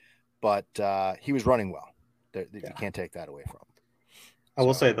up, but he was running well. You can't take that away from him. I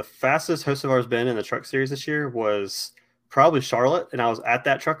will say the fastest Hocevar's been in the truck series this year was probably Charlotte, and I was at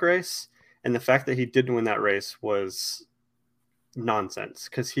that truck race, and the fact that he didn't win that race was nonsense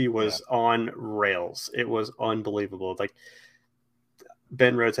because he was on rails. It was unbelievable.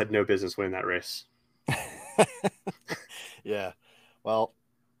 Ben Rhodes had no business winning that race. Yeah. Well,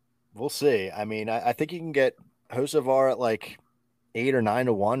 we'll see. I mean, I think you can get Hocevar at 8 or 9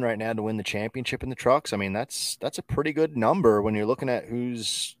 to 1 right now to win the championship in the trucks. I mean, that's a pretty good number when you're looking at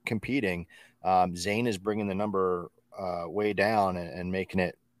who's competing. Zane is bringing the number way down and making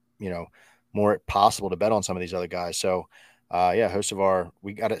it, more possible to bet on some of these other guys. So, Hocevar,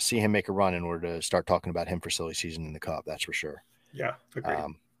 we got to see him make a run in order to start talking about him for silly season in the Cup. That's for sure. Yeah, agreed.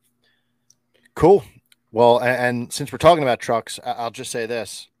 Cool. Well, and since we're talking about trucks, I'll just say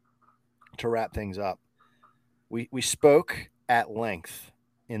this to wrap things up. We spoke at length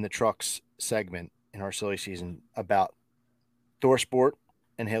in the trucks segment in our silly season about ThorSport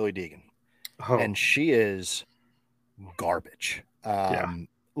and Haley Deegan. Oh. And she is garbage.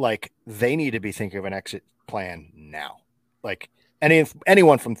 They need to be thinking of an exit plan now.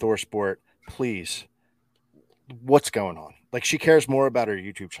 Anyone from ThorSport, please, what's going on? She cares more about her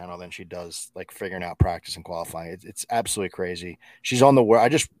YouTube channel than she does figuring out practice and qualifying. It's absolutely crazy. She's on the I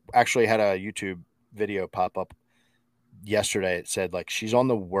just actually had a YouTube video pop up yesterday. It said she's on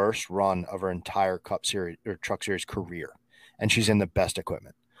the worst run of her entire Cup series or truck series career, and she's in the best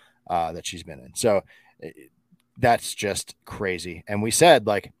equipment that she's been in. So that's just crazy. And we said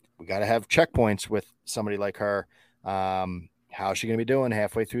we got to have checkpoints with somebody like her. How's she going to be doing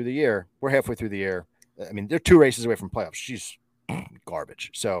halfway through the year? We're halfway through the year. I mean, they're 2 races away from playoffs. She's garbage.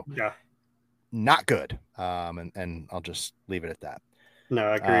 So not good. And I'll just leave it at that.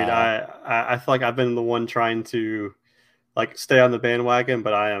 No, agreed. I feel like I've been the one trying to stay on the bandwagon,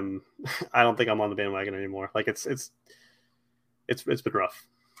 but I don't think I'm on the bandwagon anymore. It's been rough.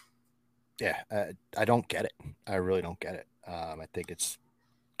 Yeah. I don't get it. I really don't get it. I think it's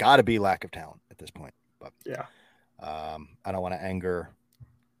got to be lack of talent at this point, but I don't want to anger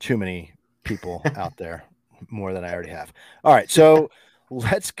too many people out there more than I already have. All right. So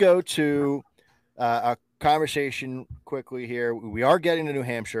let's go to a conversation quickly here. We are getting to New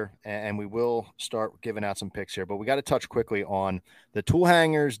Hampshire and we will start giving out some picks here, but we got to touch quickly on the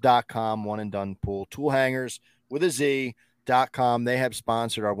toolhangers.com one and done pool. Toolhangers with a Z.com. They have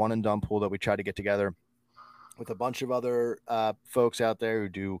sponsored our one and done pool that we tried to get together with a bunch of other folks out there who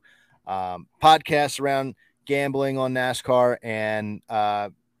do podcasts around gambling on NASCAR. And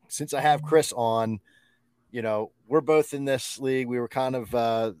since I have Chris on, we're both in this league. We were kind of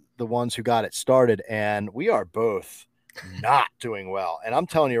the ones who got it started, and we are both not doing well. And I'm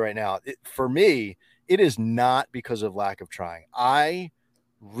telling you right now, for me, it is not because of lack of trying. I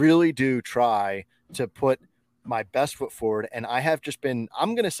really do try to put my best foot forward, and I have just been,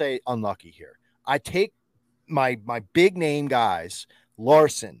 I'm going to say, unlucky here. I take my big name guys,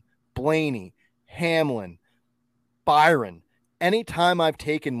 Larson, Blaney, Hamlin, Byron. Anytime I've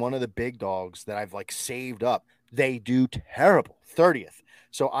taken one of the big dogs that I've like saved up, they do terrible. 30th.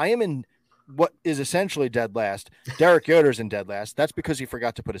 So I am in what is essentially dead last. Derek Yoder's in dead last. That's because he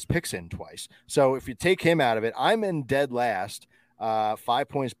forgot to put his picks in twice. So if you take him out of it, I'm in dead last, 5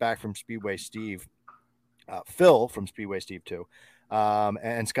 points back from Speedway Steve. Phil from Speedway Steve too,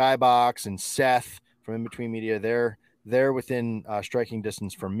 and Skybox and Seth from In Between Media. They're within striking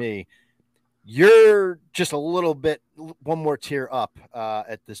distance from me. You're just a little bit, one more tier up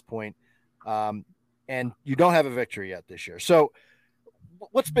at this point, and you don't have a victory yet this year. So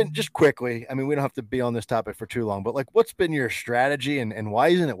what's been, just quickly, I mean, we don't have to be on this topic for too long, but like, what's been your strategy and why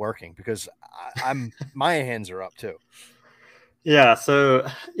isn't it working? Because my hands are up too. Yeah. So,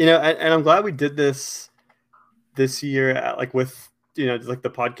 and I'm glad we did this year, like with, like the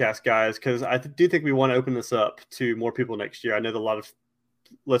podcast guys, because I do think we want to open this up to more people next year. I know that a lot of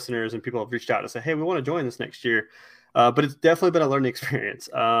listeners and people have reached out to say, hey, we want to join this next year. But it's definitely been a learning experience.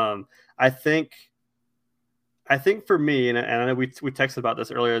 I think for me, and I know we texted about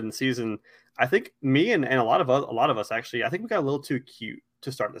this earlier in the season. I think me and a lot of us actually, I think we got a little too cute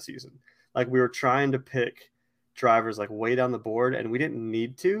to start the season. Like we were trying to pick drivers like way down the board, and we didn't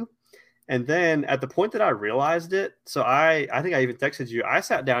need to. And then at the point that I realized it, so I think I even texted you. I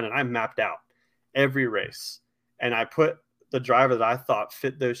sat down and I mapped out every race, and I put the driver that I thought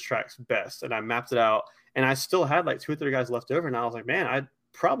fit those tracks best, and I mapped it out. And I still had like 2 or 3 guys left over, and I was like, man, I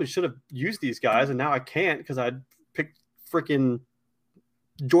probably should have used these guys, and now I can't because I picked freaking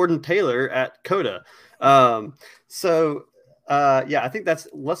Jordan Taylor at Coda. I think that's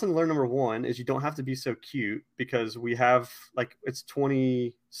lesson learned number 1 is you don't have to be so cute, because we have like, it's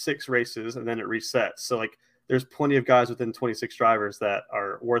 26 races and then it resets. So like there's plenty of guys within 26 drivers that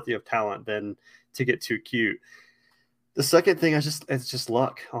are worthy of talent than to get too cute. The second thing it's just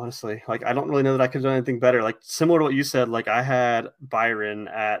luck, honestly. Like, I don't really know that I could have done anything better. Like, similar to what you said, like I had Byron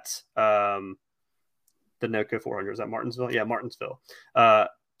at the NOCO 400s at Martinsville. Yeah, Martinsville. I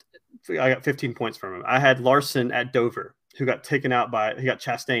got 15 points from him. I had Larson at Dover, who got taken out he got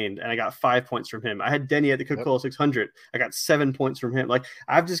Chastained, and I got 5 points from him. I had Denny at the Coca-Cola 600. I got 7 points from him. Like,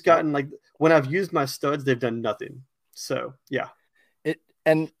 I've just gotten, like, when I've used my studs, they've done nothing. So, yeah.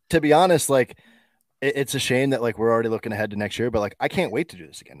 And to be honest, like, it's a shame that like we're already looking ahead to next year, but like I can't wait to do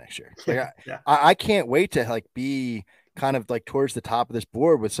this again next year. Like, I can't wait to like be kind of like towards the top of this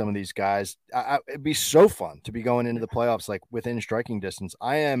board with some of these guys. It'd be so fun to be going into the playoffs like within striking distance.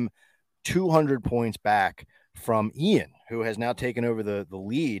 I am 200 points back from Ian, who has now taken over the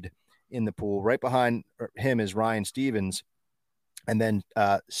lead in the pool. Right behind him is Ryan Stevens, and then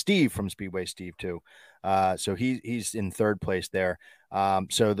Steve from Speedway Steve too. So he's in 3rd place there.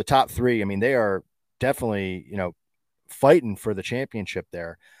 So the top 3, I mean, they are definitely, fighting for the championship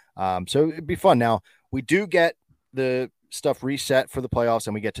there. So it'd be fun. Now we do get the stuff reset for the playoffs,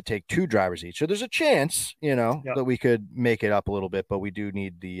 and we get to take 2 drivers each. So there's a chance, that we could make it up a little bit, but we do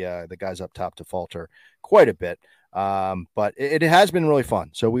need the guys up top to falter quite a bit. But it has been really fun.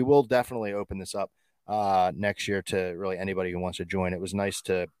 So we will definitely open this up next year to really anybody who wants to join. It was nice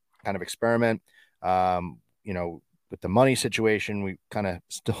to kind of experiment, with the money situation. We kind of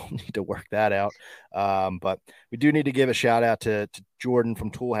still need to work that out. But we do need to give a shout out to Jordan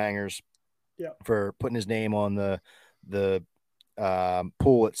from Tool Hangers for putting his name on the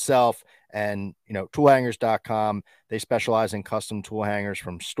pool itself. And, toolhangers.com, they specialize in custom tool hangers,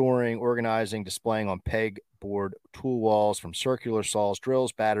 from storing, organizing, displaying on pegboard tool walls, from circular saws,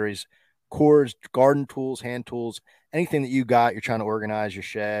 drills, batteries, cords, garden tools, hand tools, anything that you're trying to organize your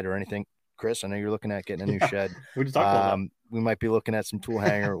shed or anything. Chris, I know you're looking at getting a new shed. We just talked about that. We might be looking at some tool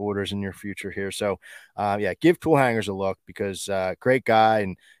hanger orders in your future here. So, give Tool Hangers a look, because great guy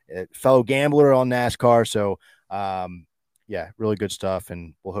and fellow gambler on NASCAR. So, really good stuff.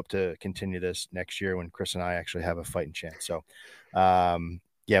 And we'll hope to continue this next year when Chris and I actually have a fighting chance. So,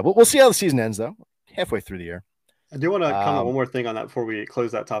 we'll see how the season ends, though. Halfway through the year. I do want to comment one more thing on that before we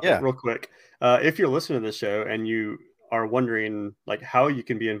close that topic real quick. If you're listening to this show and you are wondering like how you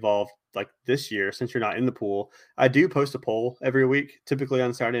can be involved like this year, since you're not in the pool, I do post a poll every week, typically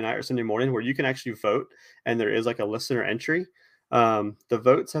on Saturday night or Sunday morning, where you can actually vote, and there is like a listener entry. The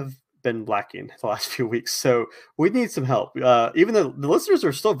votes have been lacking the last few weeks, so we need some help. Even though the listeners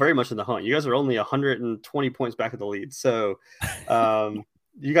are still very much in the hunt, you guys are only 120 points back of the lead. So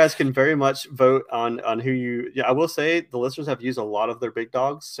you guys can very much vote on who you. Yeah, I will say the listeners have used a lot of their big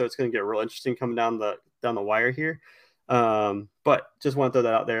dogs, so it's going to get real interesting coming down the wire here. But just want to throw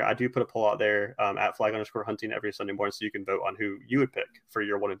that out there. I do put a poll out there at flag_hunting every Sunday morning, so you can vote on who you would pick for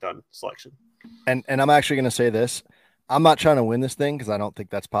your one and done selection. And I'm actually going to say this. I'm not trying to win this thing because I don't think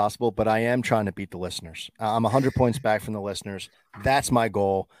that's possible, but I am trying to beat the listeners. I'm 100 points back from the listeners. That's my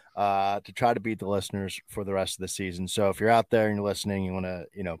goal, to try to beat the listeners for the rest of the season. So if you're out there and you're listening, you want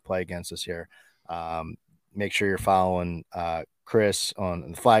to, play against us here, make sure you're following Chris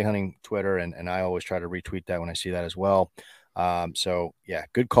on the flag hunting Twitter. And I always try to retweet that when I see that as well. So yeah,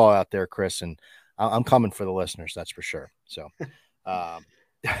 good call out there, Chris. And I'm coming for the listeners. That's for sure. So, all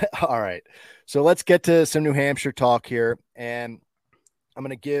right. So let's get to some New Hampshire talk here. And I'm going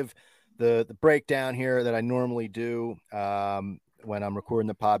to give the breakdown here that I normally do when I'm recording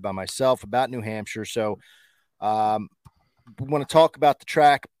the pod by myself about New Hampshire. So we want to talk about the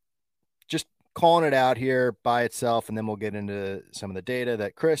track, just calling it out here by itself, and then we'll get into some of the data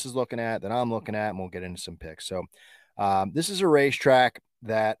that Chris is looking at, that I'm looking at, and we'll get into some picks. So this is a racetrack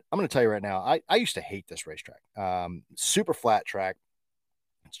that I'm going to tell you right now, I used to hate this racetrack. Super flat track.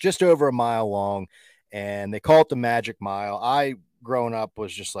 It's just over a mile long, and they call it the Magic Mile. I, growing up,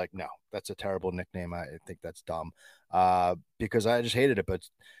 was just like, no, that's a terrible nickname. I think that's dumb because I just hated it. But,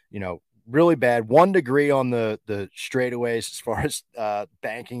 really bad. 1 degree on the straightaways as far as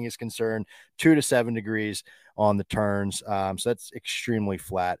banking is concerned, 2 to 7 degrees on the turns. So that's extremely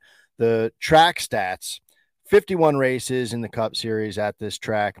flat. The track stats, 51 races in the Cup Series at this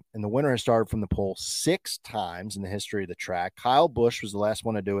track, and the winner has started from the pole 6 times in the history of the track. Kyle Busch was the last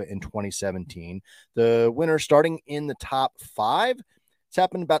one to do it in 2017. The winner starting in the top 5, it's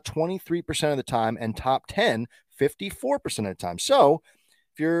happened about 23% of the time, and top 10, 54% of the time. So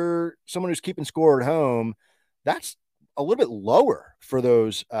if you're someone who's keeping score at home, that's a little bit lower for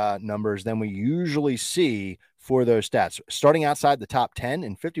those numbers than we usually see for those stats. Starting outside the top 10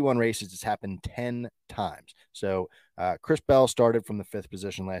 in 51 races, it's happened 10 times. So Chris Bell started from the 5th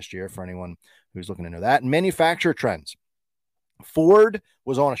position last year, for anyone who's looking to know that. And manufacturer trends. Ford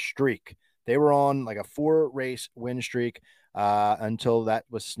was on a streak. They were on like a 4-race win streak until that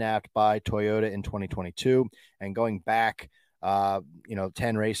was snapped by Toyota in 2022. And going back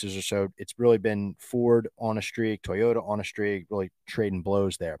 10 races or so, it's really been Ford on a streak, Toyota on a streak, really trading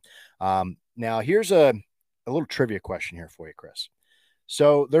blows there. Now here's a little trivia question here for you, Chris.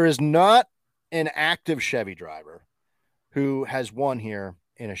 So there is not an active Chevy driver who has won here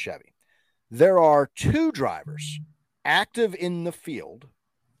in a Chevy. There are 2 drivers active in the field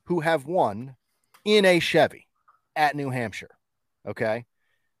who have won in a Chevy at New Hampshire. Okay.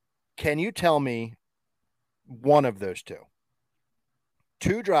 Can you tell me one of those 2?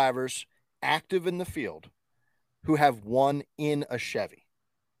 2 drivers active in the field who have won in a Chevy.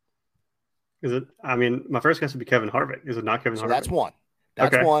 Is it? I mean, my first guess would be Kevin Harvick. Is it not Kevin Harvick? That's one.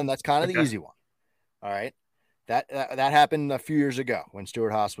 That's okay. one. That's kind of the easy one. All right. That happened a few years ago when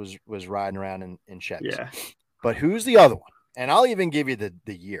Stuart Haas was riding around in Chevys. Yeah. But who's the other one? And I'll even give you the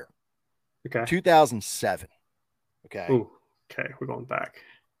year. Okay. 2007. Okay. Ooh, okay. We're going back.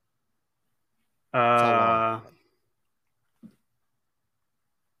 I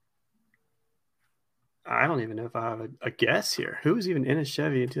don't even know if I have a guess here. Who was even in a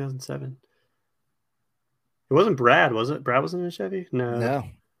Chevy in 2007? It wasn't Brad, was it? Brad wasn't in a Chevy? No.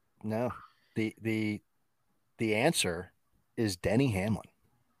 The answer is Denny Hamlin.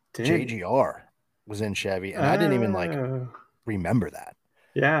 Denny. JGR was in Chevy, and I didn't even remember that.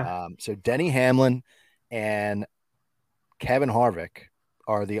 Yeah. So Denny Hamlin and Kevin Harvick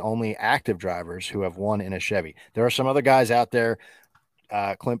are the only active drivers who have won in a Chevy. There are some other guys out there,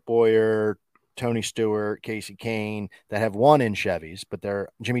 Clint Boyer, Tony Stewart, Casey Kane, that have won in Chevys, but they're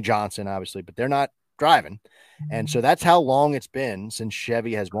Jimmy Johnson, obviously, but they're not driving. And so that's how long it's been since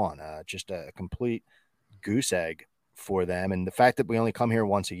Chevy has won. Just a complete goose egg for them. And the fact that we only come here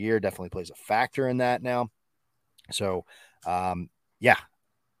once a year definitely plays a factor in that now. So,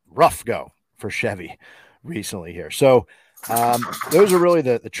 rough go for Chevy recently here. So those are really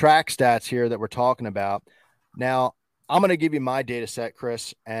the track stats here that we're talking about. Now, I'm going to give you my data set,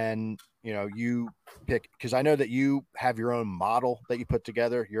 Chris, and you pick, because I know that you have your own model that you put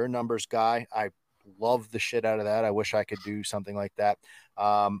together. You're a numbers guy. I love the shit out of that. I wish I could do something like that.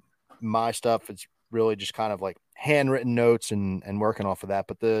 My stuff, it's really just kind of like handwritten notes and working off of that.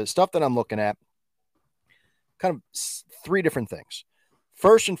 But the stuff that I'm looking at, kind of 3 different things.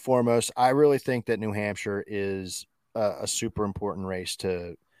 First and foremost, I really think that New Hampshire is a super important race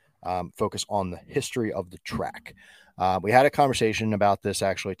to focus on the history of the track. We had a conversation about this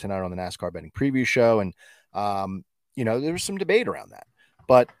actually tonight on the NASCAR Betting Preview Show, and there was some debate around that.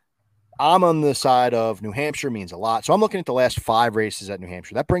 But I'm on the side of New Hampshire means a lot. So I'm looking at the last 5 races at New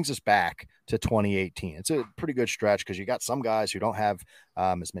Hampshire. That brings us back to 2018. It's a pretty good stretch because you got some guys who don't have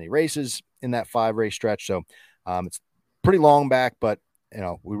as many races in that 5-race stretch. So it's pretty long back, but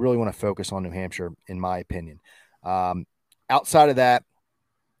we really want to focus on New Hampshire, in my opinion. Outside of that,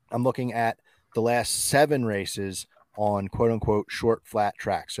 I'm looking at the last 7 races on quote unquote short flat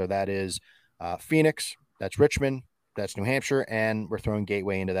tracks. So that is Phoenix, that's Richmond, that's New Hampshire, and we're throwing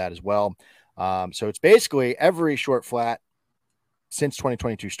Gateway into that as well. So it's basically every short flat since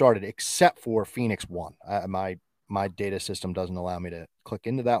 2022 started, except for Phoenix 1. My data system doesn't allow me to click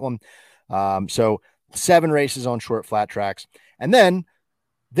into that one. So 7 races on short flat tracks. And then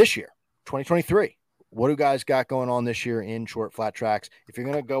this year, 2023, what do guys got going on this year in short flat tracks? If you're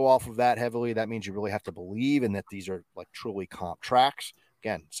going to go off of that heavily, that means you really have to believe in that these are like truly comp tracks.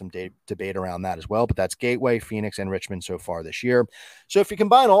 Again, some debate around that as well, but that's Gateway, Phoenix, and Richmond so far this year. So if you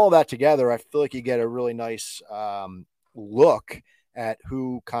combine all that together, I feel like you get a really nice look at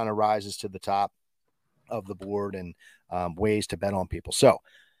who kind of rises to the top of the board and ways to bet on people. So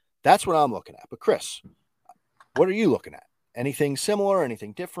that's what I'm looking at. But Chris, what are you looking at? Anything similar,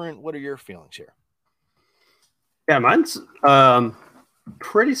 anything different? What are your feelings here? Yeah, mine's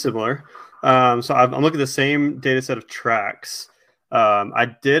pretty similar. So I'm looking at the same data set of tracks.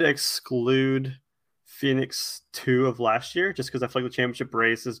 I did exclude Phoenix 2 of last year just because I feel like the championship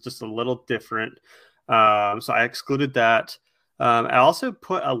race is just a little different. So I excluded that. I also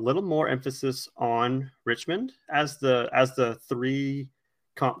put a little more emphasis on Richmond as the 3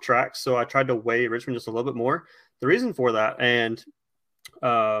 comp tracks. So I tried to weigh Richmond just a little bit more. The reason for that, and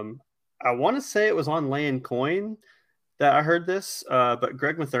I want to say it was on Lay and Coin that I heard this, but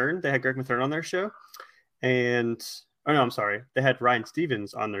Greg Mathern, they had Greg Mathern on their show, and they had Ryan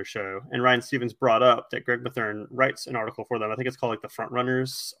Stevens on their show, and Ryan Stevens brought up that Greg Mathern writes an article for them. I think it's called like the Front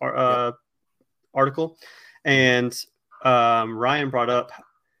Runners article, and Ryan brought up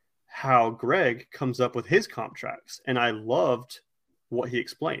how Greg comes up with his comp tracks, and I loved what he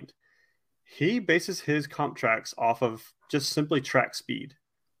explained. He bases his comp tracks off of just simply track speed.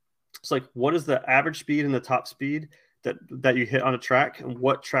 It's like, what is the average speed and the top speed that you hit on a track, and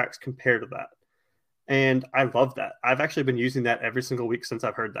what tracks compare to that? And I love that. I've actually been using that every single week since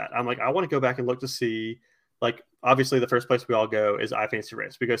I've heard that. I'm like, I want to go back and look to see, like, obviously the first place we all go is iFantasy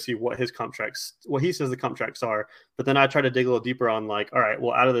Race. We go see what his comp tracks, what he says the comp tracks are. But then I try to dig a little deeper on, like, all right,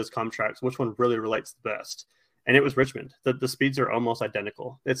 well, out of those comp tracks, which one really relates the best? And it was Richmond. The speeds are almost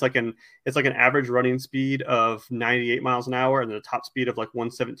identical. It's like an average running speed of 98 miles an hour, and then a top speed of like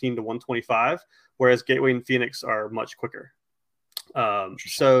 117 to 125, whereas Gateway and Phoenix are much quicker.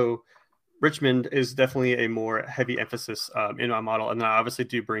 So Richmond is definitely a more heavy emphasis in my model. And then I obviously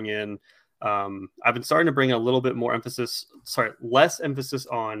do bring in, I've been starting to bring a little bit more less emphasis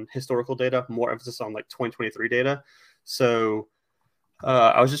on historical data, more emphasis on like 2023 data. So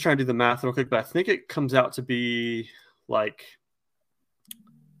I was just trying to do the math real quick, but I think it comes out to be like,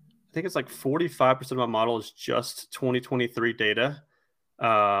 I think it's like 45% of my model is just 2023 data.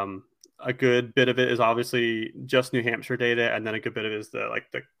 A good bit of it is obviously just New Hampshire data, and then a good bit of it is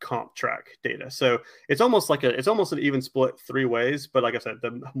the comp track data. So it's almost an even split 3 ways. But like I said,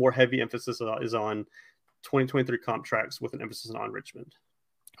 the more heavy emphasis is on 2023 comp tracks with an emphasis on Richmond.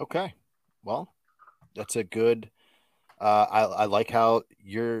 Okay, well, that's a good. I like how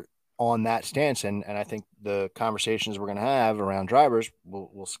you're on that stance, and I think the conversations we're going to have around drivers,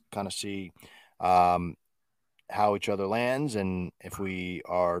 we'll kind of see how each other lands, and if we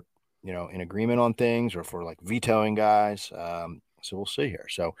are in agreement on things, or if we're like vetoing guys. So we'll see here.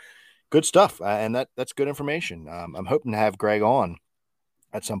 So good stuff, and that's good information. I'm hoping to have Greg on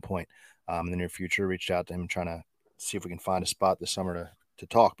at some point in the near future. Reached out to him, trying to see if we can find a spot this summer to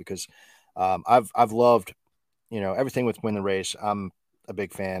talk, because I've loved. Everything with Win the Race. I'm a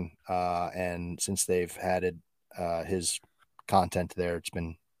big fan. And since they've added his content there, it's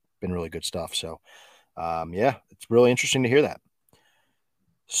been really good stuff. So, it's really interesting to hear that.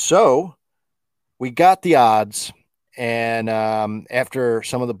 So we got the odds, and after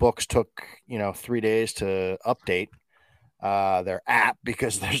some of the books took, 3 days to update their app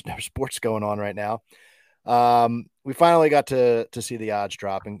because there's no sports going on right now, we finally got to see the odds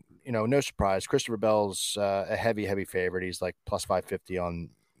drop, and no surprise, Christopher Bell's a heavy favorite. He's like plus 550 on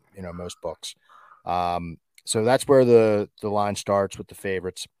most books. So that's where the line starts with the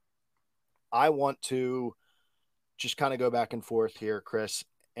favorites. I want to just kind of go back and forth here, Chris,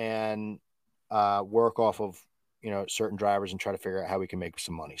 and work off of certain drivers and try to figure out how we can make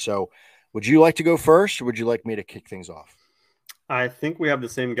some money. So would you like to go first, or would you like me to kick things off? I think we have the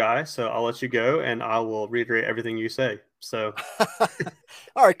same guy, so I'll let you go, and I will reiterate everything you say. So,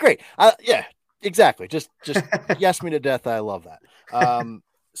 all right, great. Yeah, exactly. Just yes me to death. I love that.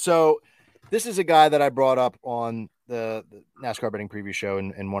 So this is a guy that I brought up on the NASCAR betting preview show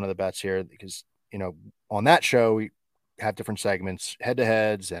in one of the bets here, because, on that show, we have different segments, head to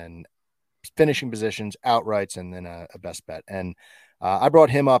heads and finishing positions, outrights, and then a best bet. And I brought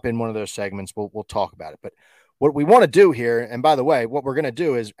him up in one of those segments. We'll talk about it. But what we want to do here, and by the way, what we're going to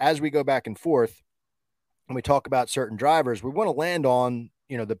do is, as we go back and forth and we talk about certain drivers, we want to land on,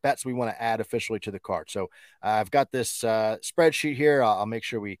 the bets we want to add officially to the card. So I've got this spreadsheet here. I'll make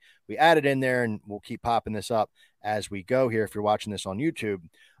sure we add it in there, and we'll keep popping this up as we go here, if you're watching this on YouTube,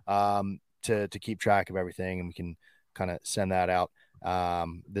 to keep track of everything, and we can kind of send that out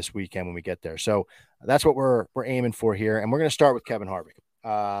this weekend when we get there. So that's what we're aiming for here. And we're going to start with Kevin Harvick.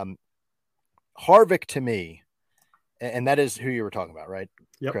 Harvick, to me, and that is who you were talking about, right?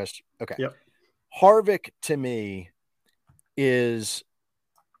 Yep. Chris? Okay. Yep. Harvick, to me, is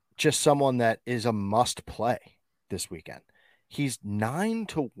just someone that is a must play this weekend. He's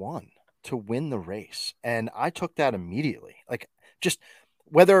 9-1 to win the race. And I took that immediately. Like, just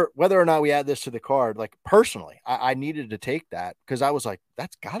whether or not we add this to the card, like, personally, I needed to take that, because I was like,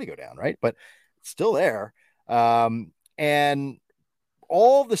 that's got to go down, right? But it's still there. And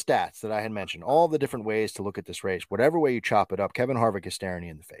all the stats that I had mentioned, all the different ways to look at this race, whatever way you chop it up, Kevin Harvick is staring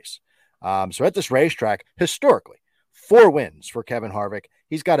you in the face. So at this racetrack, historically, 4 wins for Kevin Harvick.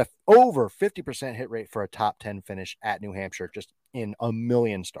 He's got a over 50% hit rate for a top 10 finish at New Hampshire, just in a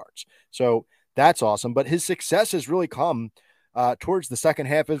million starts. So that's awesome. But his success has really come towards the second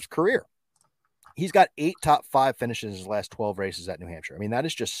half of his career. He's got 8 top 5 finishes in his last 12 races at New Hampshire. I mean, that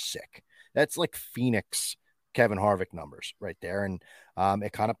is just sick. That's like Phoenix Kevin Harvick numbers right there. And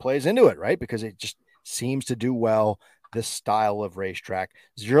it kind of plays into it, right? Because it just seems to do well, this style of racetrack.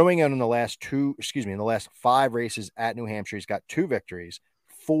 Zeroing in on the last 5 races at New Hampshire, he's got 2 victories,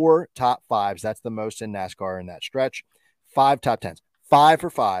 4 top 5s. That's the most in NASCAR in that stretch. 5 top 10s, 5 for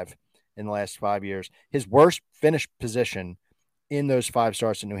 5 in the last 5 years. His worst finish position in those 5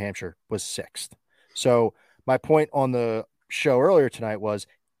 starts in New Hampshire was 6th. So my point on the show earlier tonight was,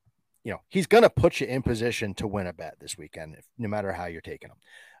 he's going to put you in position to win a bet this weekend, no matter how you're taking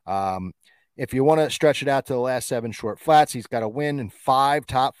him. If you want to stretch it out to the last 7 short flats, he's got a win in 5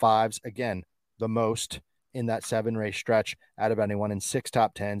 top 5s. Again, the most in that 7 race stretch out of anyone, in 6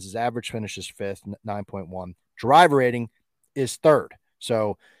 top 10s. His average finish is 5th, 9.1. Driver rating is 3rd.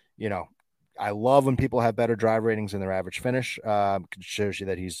 So, I love when people have better driver ratings than their average finish. It shows you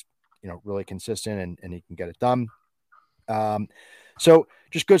that he's, really consistent and he can get it done. So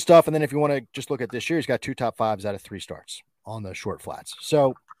just good stuff. And then if you want to just look at this year, he's got 2 top 5s out of 3 starts on the short flats.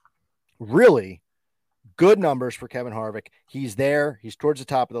 So really good numbers for Kevin Harvick. He's there. He's towards the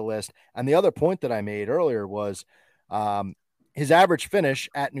top of the list. And the other point that I made earlier was his average finish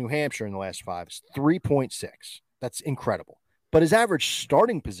at New Hampshire in the last 5 is 3.6. That's incredible. But his average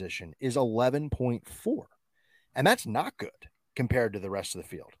starting position is 11.4. And that's not good compared to the rest of the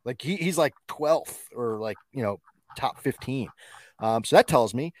field. Like he's like 12th or like, top 15. So that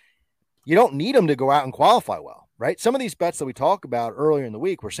tells me you don't need him to go out and qualify well, right? Some of these bets that we talk about earlier in the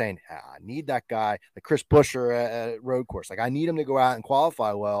week, we're saying, I need that guy, like Chris Buescher at road course. Like, I need him to go out and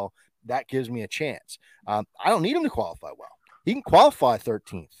qualify well. That gives me a chance. I don't need him to qualify well. He can qualify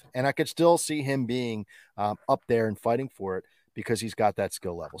 13th, and I could still see him being up there and fighting for it because he's got that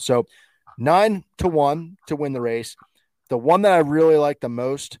skill level. So 9-1 to win the race. The one that I really like the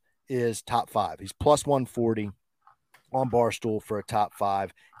most is top 5. He's plus 140 on Barstool for a top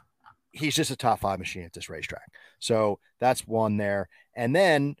 5. He's just a top 5 machine at this racetrack. So that's one there. And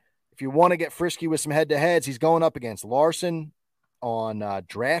then if you want to get frisky with some head-to-heads, he's going up against Larson on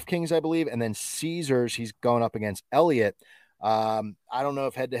DraftKings, I believe, and then Caesars, he's going up against Elliott. I don't know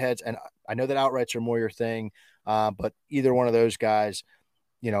if head-to-heads, and I know that outrights are more your thing, but either one of those guys,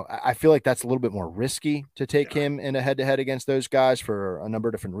 I feel like that's a little bit more risky to take him in a head-to-head against those guys for a number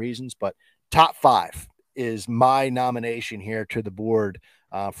of different reasons. But top 5 is my nomination here to the board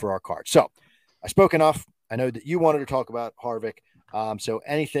for our card. So I spoke enough. I know that you wanted to talk about Harvick. So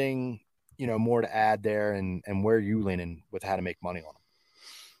anything, more to add there and where you leaning with how to make money on him?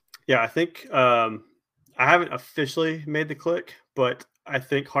 Yeah, I think I haven't officially made the click, but I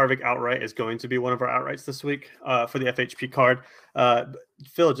think Harvick outright is going to be one of our outrights this week for the FHP card.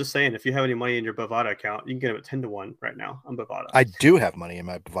 Phil, just saying, if you have any money in your Bovada account, you can get him at 10-1 right now on Bovada. I do have money in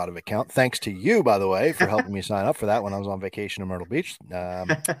my Bovada account. Thanks to you, by the way, for helping me sign up for that when I was on vacation in Myrtle Beach.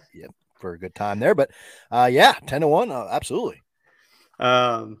 For a good time there. But 10-1, absolutely.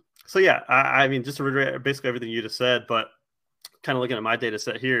 So yeah, I mean, just to reiterate basically everything you just said, but kind of looking at my data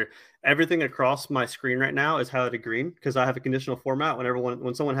set here, everything across my screen right now is highlighted green because I have a conditional format.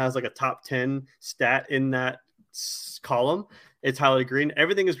 When someone has like a top 10 stat in that column, it's highlighted green.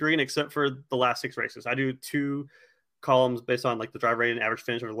 Everything is green except for the last 6 races. I do 2 columns based on like the drive rate and average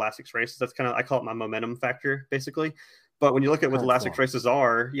finish over the last 6 races. That's kind of, I call it my momentum factor basically. But when you look at what the last 6 races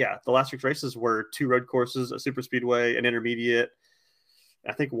are, the last 6 races were 2 road courses, a super speedway, an intermediate,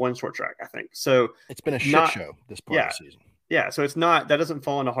 I think 1 short track, I think. So it's been a shit show this part of the season. Yeah. So it's not, that doesn't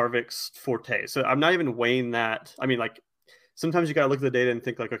fall into Harvick's forte. So I'm not even weighing that. I mean, like sometimes you got to look at the data and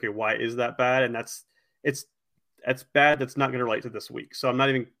think like, okay, why is that bad? And that's bad. That's not going to relate to this week. So I'm not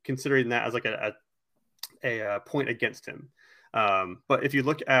even considering that as like a point against him. But if you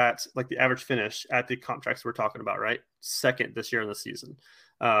look at like the average finish at the comp tracks we're talking about, right? 2nd this year in the season.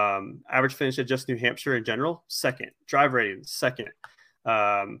 Average finish at just New Hampshire in general, 2nd. Drive rating, 2nd. What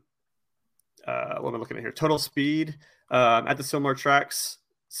am I looking at here? Total speed at the similar tracks,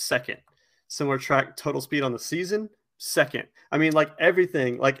 2nd. Similar track total speed on the season, 2nd. I mean, like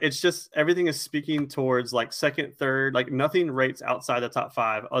everything, like it's just everything is speaking towards like 2nd, 3rd. Like nothing rates outside the top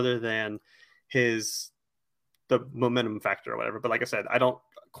 5 other than the momentum factor or whatever. But like I said, I don't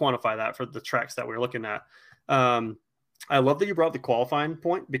quantify that for the tracks that we're looking at. I love that you brought the qualifying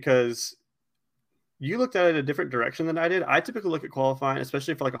point because you looked at it a different direction than I did. I typically look at qualifying,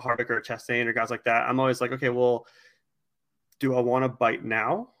 especially for like a Harvick or a Chastain or guys like that. I'm always like, okay, well, do I want to bite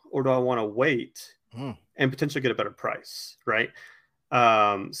now or do I want to wait and potentially get a better price, right?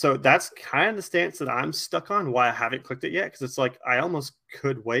 So that's kind of the stance that I'm stuck on, why I haven't clicked it yet, because it's like I almost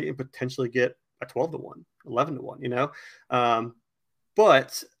could wait and potentially get a 12-1, 11-1, you know?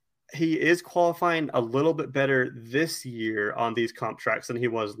 But he is qualifying a little bit better this year on these comp tracks than he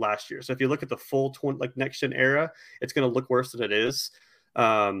was last year. So if you look at the full next gen era, it's going to look worse than it is.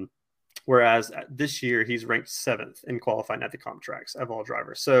 Whereas this year he's ranked 7th in qualifying at the comp tracks of all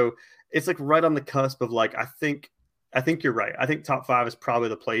drivers. So it's like right on the cusp of like, I think you're right. I think top 5 is probably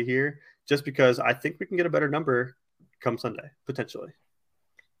the play here just because I think we can get a better number come Sunday, potentially.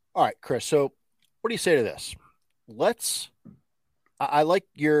 All right, Chris. So what do you say to this? I like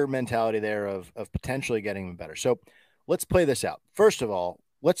your mentality there of potentially getting them better. So let's play this out. First of all,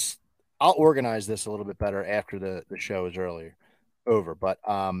 I'll organize this a little bit better after the show is over. But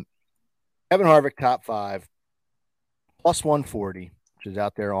Kevin Harvick, top 5, plus 140, which is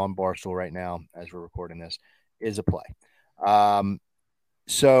out there on Barstool right now as we're recording this, is a play.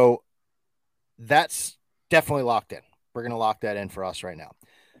 So that's definitely locked in. We're going to lock that in for us right now.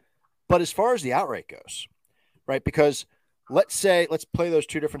 But as far as the outright goes, right, because let's play those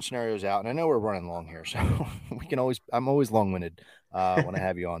 2 different scenarios out. And I know we're running long here, so I'm always long-winded when I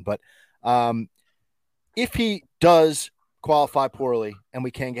have you on. But if he does qualify poorly and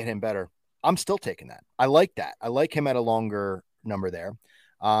we can get him better, I'm still taking that. I like that. I like him at a longer number there.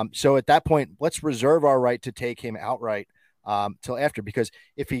 So at that point, let's reserve our right to take him outright till after, because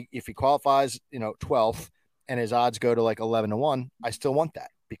if he qualifies, 12th and his odds go to like 11-1, I still want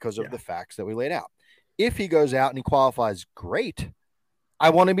that because of the facts that we laid out. If he goes out and he qualifies great, I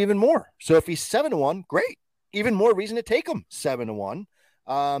want him even more. So if he's 7-1, great. Even more reason to take him 7-1.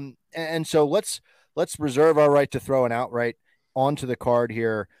 And so let's reserve our right to throw an outright onto the card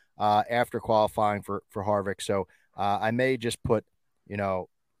here after qualifying for Harvick. So I may just put,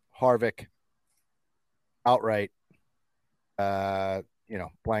 Harvick outright,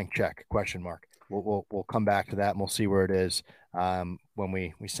 blank check, question mark. We'll come back to that and we'll see where it is when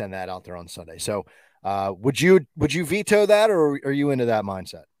we send that out there on Sunday. So would you veto that, or are you into that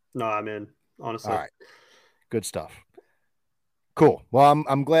mindset? No, I'm in, honestly. All right. Good stuff. Cool. Well,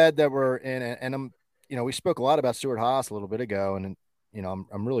 I'm glad that we're in, and I'm, we spoke a lot about Stewart-Haas a little bit ago, and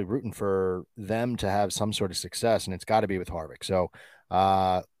I'm really rooting for them to have some sort of success, and it's got to be with Harvick. So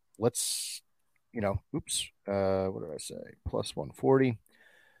let's, what did I say? Plus 140.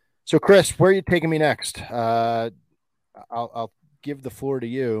 So Chris, where are you taking me next? I'll give the floor to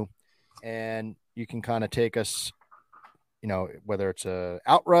you, and you can kind of take us, whether it's a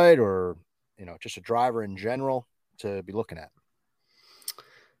outright or, just a driver in general to be looking at.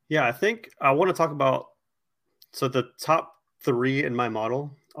 Yeah, I think I want to talk about, so the top 3 in my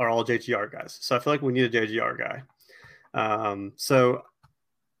model are all JGR guys. So I feel like we need a JGR guy. So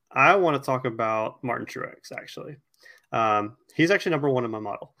I want to talk about Martin Truex, actually. He's actually number 1 in my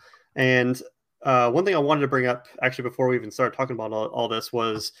model. And one thing I wanted to bring up, actually, before we even started talking about all this,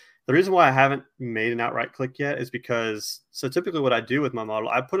 was the reason why I haven't made an outright click yet is because, so typically what I do with my model,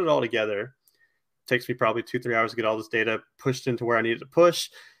 I put it all together. It takes me probably 2-3 hours to get all this data pushed into where I need it to push.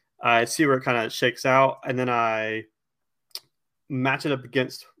 I see where it kind of shakes out, and then I match it up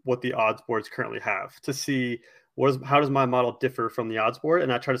against what the odds boards currently have to see how does my model differ from the odds board?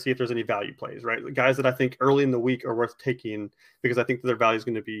 And I try to see if there's any value plays, right? The guys that I think early in the week are worth taking because I think that their value is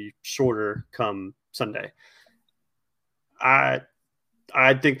going to be shorter come Sunday. I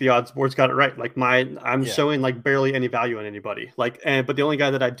think the odds board's got it right. Like I'm showing like barely any value on anybody. But the only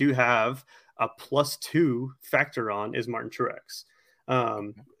guy that I do have a +2 factor on is Martin Truex.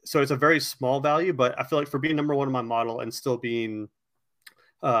 So it's a very small value, but I feel like for being number one in my model and still being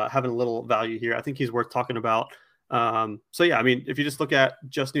having a little value here, I think he's worth talking about. So yeah, I mean, if you just look at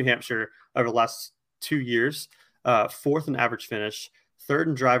just New Hampshire over the last 2 years, fourth in average finish, third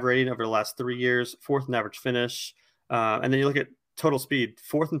in drive rating over the last 3 years, fourth in average finish. And then you look at total speed,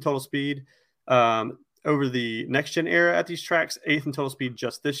 fourth in total speed over the next gen era at these tracks, eighth in total speed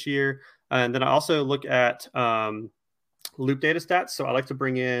just this year. And then I also look at loop data stats. So I like to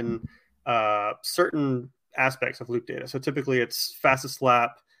bring in certain aspects of loop data. So typically it's fastest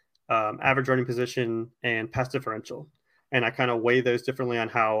lap, average running position, and pass differential. And I kind of weigh those differently on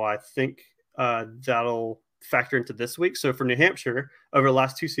how I think that'll factor into this week. So for New Hampshire, over the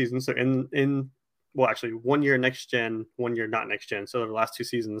last 2 seasons, so well, actually 1 year next gen, 1 year not next gen. So over the last 2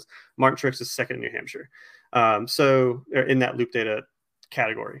 seasons, Martin Truex is second in New Hampshire. So in that loop data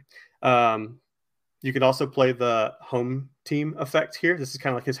category. You could also play the home team effect here. This is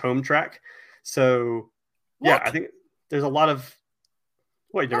kind of like his home track. So yeah, I think there's a lot of.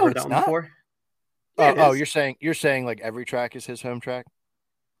 What, you never heard that one before? Yeah, you're saying like every track is his home track?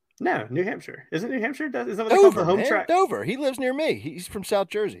 No, New Hampshire. Isn't New Hampshire? Is that what they call the home track? Dover. He lives near me. He's from South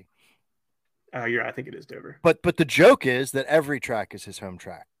Jersey. You're right. I think it is Dover. But the joke is that every track is his home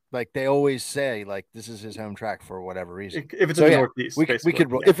track. Like they always say, like this is his home track for whatever reason. If it's in the Northeast, we could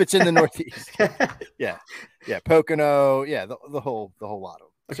if it's in the Northeast. yeah, Pocono, the whole lot of them.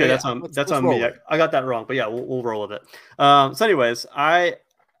 Okay, so that's on me. I got that wrong, but yeah, we'll roll with it. So, anyways, I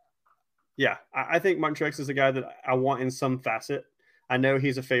think Martin Truex is a guy that I want in some facet. I know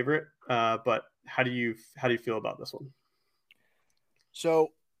he's a favorite, but how do you feel about this one?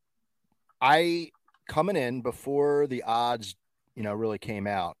 So, I coming in before the odds, really came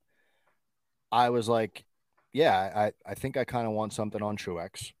out. I was like, I think I kind of want something on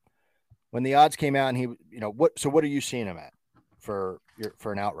Truex. When the odds came out, and he, what are you seeing him at for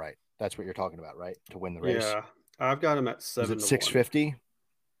an outright? That's what you're talking about, right? To win the race. Yeah, I've got him at 7. Is it 650?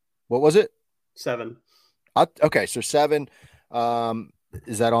 What was it? 7. Okay, so 7.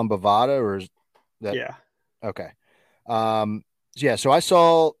 Is that on Bovada or is that? Yeah. Okay. So I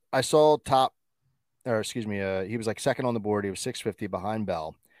saw top, or excuse me, he was like second on the board. He was 650 behind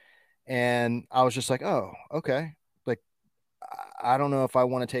Bell. And I was just like, oh, okay. Like, I don't know if I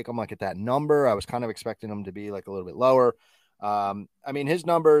want to take him like at that number. I was kind of expecting him to be like a little bit lower. I mean, his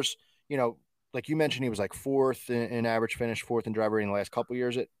numbers, like you mentioned, he was like fourth in average finish, fourth in driver in the last couple of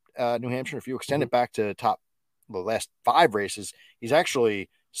years at New Hampshire. If you extend it back to the last 5 races, he's actually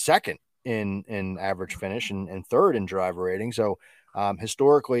second in average finish and third in driver rating. So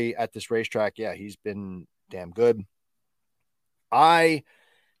historically at this racetrack, he's been damn good. I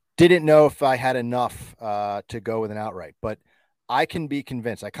didn't know if I had enough to go with an outright, but I can be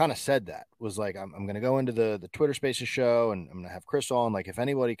convinced. I kind of said that was like, I'm going to go into the Twitter Spaces show and I'm going to have Chris on. Like if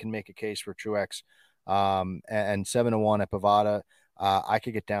anybody can make a case for Truex and 7-1 at Bovada, I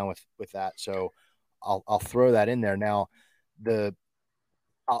could get down with that. So I'll throw that in there. Now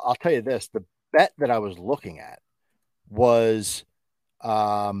I'll tell you this, the bet that I was looking at was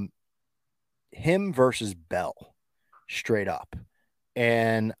him versus Bell straight up.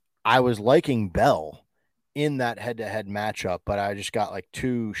 And I was liking Bell in that head-to-head matchup, but I just got like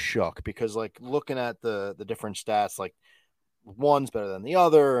too shook because like looking at the different stats, like one's better than the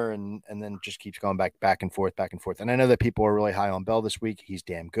other, and then just keeps going back and forth. And I know that people are really high on Bell this week. He's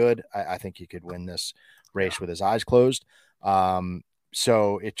damn good. I think he could win this race with his eyes closed.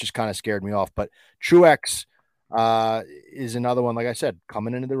 So it just kind of scared me off. But Truex is another one. Like I said,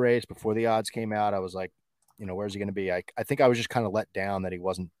 coming into the race before the odds came out, I was like, where's he going to be? I think I was just kind of let down that he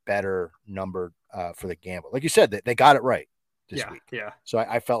wasn't better numbered for the gamble. Like you said, they got it right this week. Yeah. So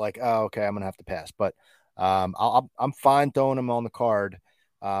I felt like, oh, okay, I'm going to have to pass. But I'm fine throwing him on the card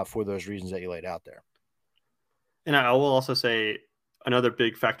for those reasons that you laid out there. And I will also say another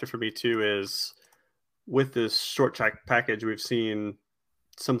big factor for me too is with this short track package, we've seen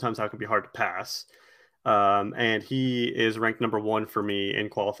sometimes how it can be hard to pass. And he is ranked number 1 for me in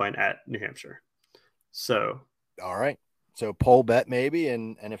qualifying at New Hampshire. So, all right. So pole bet maybe.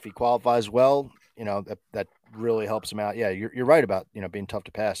 And if he qualifies well, that really helps him out. Yeah. You're right about, being tough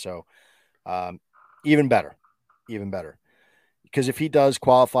to pass. So, even better, because if he does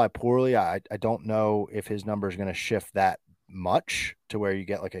qualify poorly, I don't know if his number is going to shift that much to where you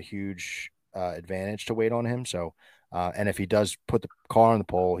get like a huge advantage to wait on him. So, and if he does put the car on the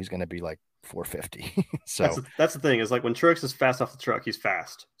pole, he's going to be like 450. So that's the thing is like when Truex is fast off the truck, he's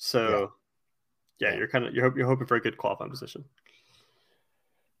fast. So yeah. You're hoping for a good qualifying position.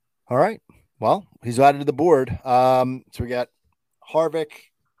 All right. Well, he's added to the board. So we got Harvick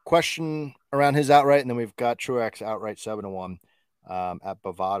question around his outright, and then we've got Truex outright 7-1 at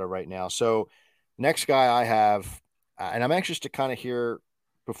Bovada right now. So next guy I have, and I'm anxious to kind of hear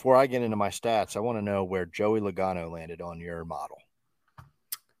before I get into my stats. I want to know where Joey Logano landed on your model.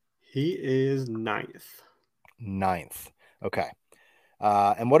 He is ninth. Okay.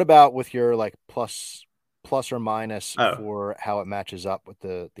 And what about with your like plus or minus for how it matches up with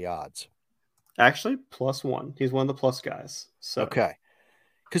the odds? Actually, +1. He's one of the plus guys. So okay,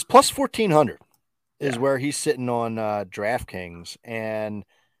 because plus 1,400 is where he's sitting on DraftKings, and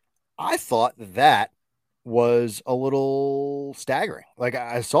I thought that was a little staggering. Like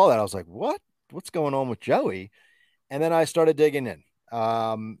I saw that, I was like, what's going on with Joey? And then I started digging in,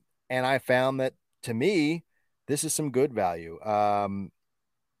 and I found that to me, this is some good value.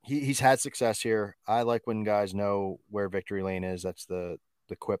 He's had success here. I like when guys know where victory lane is. That's the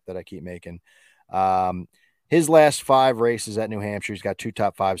quip that I keep making. His last 5 races at New Hampshire, he's got 2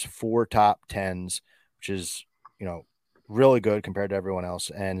 top 5s, 4 top 10s, which is, really good compared to everyone else.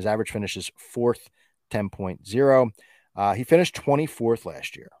 And his average finish is 4th, 10.0. He finished 24th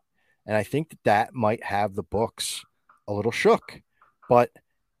last year. And I think that might have the books a little shook. But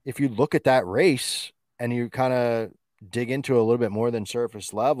if you look at that race and you kind of dig into a little bit more than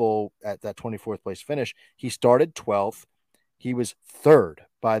surface level at that 24th place finish, he started 12th. He was 3rd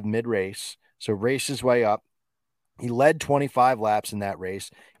by the mid race. So race his way up. He led 25 laps in that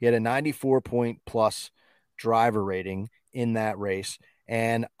race. He had a 94-point plus driver rating in that race.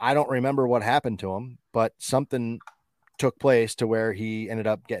 And I don't remember what happened to him, but something took place to where he ended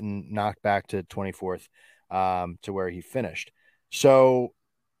up getting knocked back to 24th to where he finished. So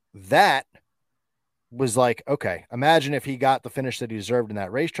that was like, okay, imagine if he got the finish that he deserved in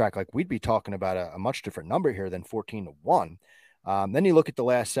that racetrack. Like we'd be talking about a much different number here than 14-1. Then you look at the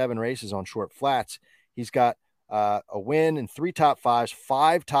last 7 races on short flats. He's got a win and 3 top 5s,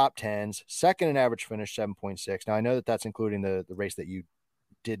 5 top 10s, second in average finish, 7.6. Now I know that that's including the race that you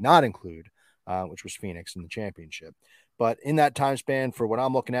did not include, which was Phoenix in the championship. But in that time span for what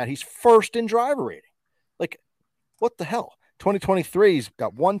I'm looking at, he's 1st in driver rating. Like what the hell? 2023, he's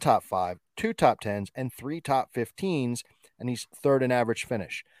got 1 top 5, 2 top 10s, and 3 top 15s, and he's 3rd in average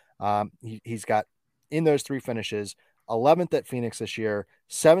finish. He's got in those 3 finishes, 11th at Phoenix this year,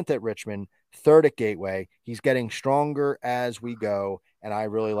 7th at Richmond, 3rd at Gateway. He's getting stronger as we go, and I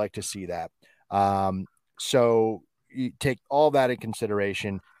really like to see that. So you take all that in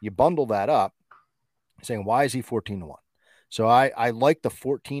consideration, you bundle that up, saying, why is he 14-1? So I like the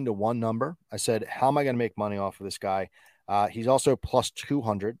 14-1 number. I said, how am I going to make money off of this guy? He's also plus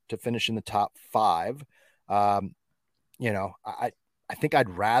 200 to finish in the top 5. I think I'd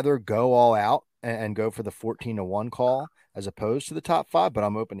rather go all out and go for the 14-1 call as opposed to the top 5, but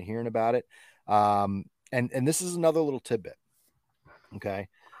I'm open to hearing about it. And this is another little tidbit. Okay.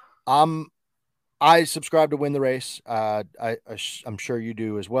 I subscribe to Win the Race. I'm sure you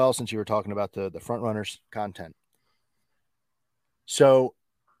do as well, since you were talking about the front runners content. So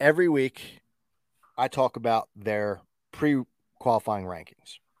every week I talk about their pre-qualifying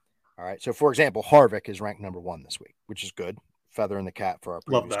rankings. All right. So for example, Harvick is ranked number 1 this week, which is good. Feather in the cap for our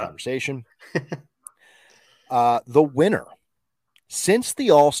previous conversation. The winner since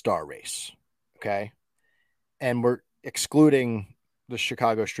the All-Star race. Okay. And we're excluding the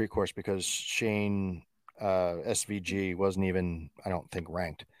Chicago Street Course because Shane SVG wasn't even, I don't think,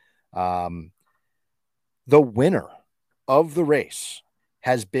 ranked. The winner of the race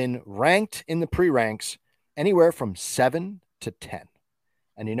has been ranked in the pre-ranks anywhere from 7 to 10.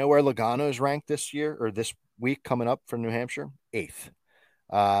 And you know where Logano is ranked this year or this week coming up for New Hampshire? 8th.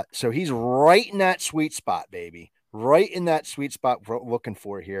 So he's right in that sweet spot, baby. Right in that sweet spot we're looking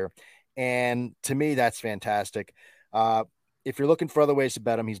for here. And to me, that's fantastic. If you're looking for other ways to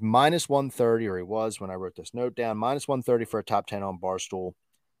bet him, he's minus 130, or he was when I wrote this note down, minus 130 for a top 10 on Barstool.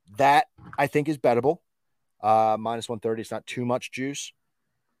 That I think is bettable. Minus 130 is not too much juice.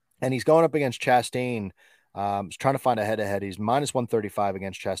 And he's going up against Chastain. He's trying to find a head-to-head. He's minus 135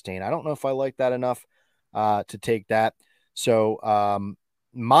 against Chastain. I don't know if I like that enough to take that. So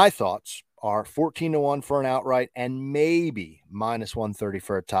my thoughts are 14-1 for an outright and maybe minus 130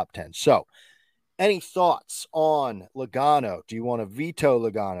 for a top 10. So any thoughts on Logano? Do you want to veto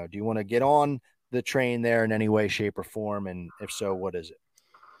Logano? Do you want to get on the train there in any way, shape, or form? And if so, what is it?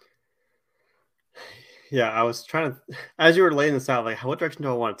 Yeah, I was trying to, as you were laying this out, like, what direction do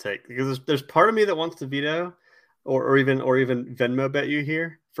I want to take? Because there's part of me that wants to veto, or even Venmo bet you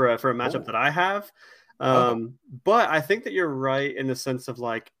here for a matchup that I have. But I think that you're right in the sense of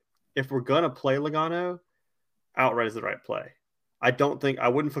like, if we're gonna play Logano, outright is the right play. I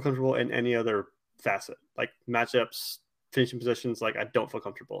wouldn't feel comfortable in any other facet, like matchups, finishing positions. Like I don't feel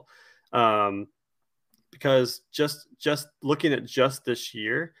comfortable, because just looking at just this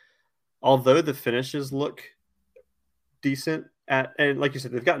year, although the finishes look decent and like you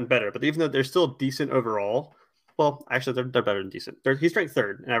said, they've gotten better, but even though they're still decent overall, well, actually they're better than decent. He's ranked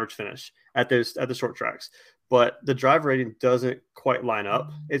third in average finish at the short tracks, but the drive rating doesn't quite line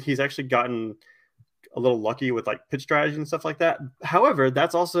up. He's actually gotten a little lucky with like pitch strategy and stuff like that. However,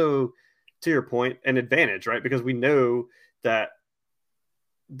 that's also, to your point, an advantage, right? Because we know that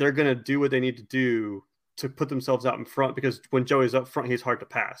they're going to do what they need to do to put themselves out in front, because when Joey's up front, he's hard to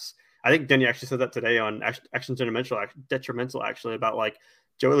pass. I think Denny actually said that today on Action Detrimental, actually, about like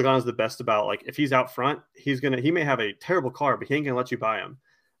Joey Logano is the best about like if he's out front, he may have a terrible car, but he ain't gonna let you buy him.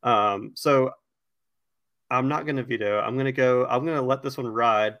 So I'm not gonna veto. I'm gonna let this one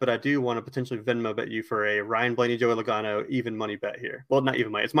ride, but I do want to potentially Venmo bet you for a Ryan Blaney, Joey Logano even money bet here. Well, not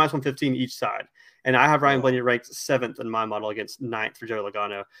even money. It's -115 each side, and I have Ryan Blaney ranked 7th in my model against 9th for Joey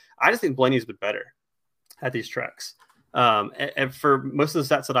Logano. I just think Blaney's been better at these tracks. And for most of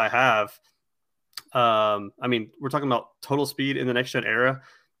the stats that I have, I mean, we're talking about total speed in the next gen era,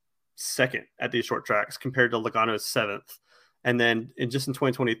 2nd at these short tracks compared to Logano's 7th. And then in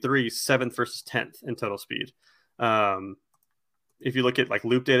 2023, 7th versus 10th in total speed. If you look at like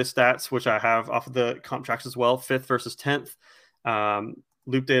loop data stats, which I have off of the comp tracks as well, 5th versus 10th.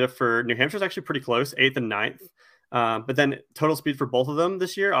 Loop data for New Hampshire is actually pretty close, 8th and 9th. But then total speed for both of them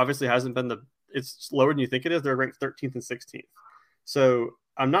this year obviously hasn't been it's lower than you think it is. They're ranked 13th and 16th. So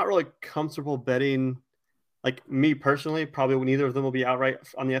I'm not really comfortable betting, like me personally, probably neither of them will be outright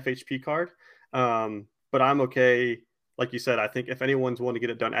on the FHP card. But I'm okay. Like you said, I think if anyone's willing to get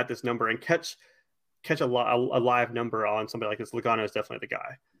it done at this number and catch a live number on somebody like this, Logano is definitely the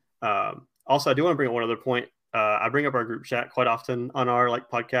guy. Also, I do want to bring up one other point. I bring up our group chat quite often on our like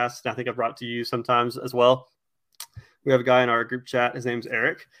podcast, and I think I've brought to you sometimes as well. We have a guy in our group chat. His name's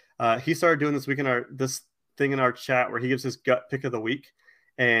Eric. He started doing this thing in our chat where he gives his gut pick of the week,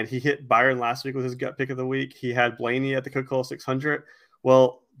 and he hit Byron last week with his gut pick of the week. He had Blaney at the Coca-Cola 600.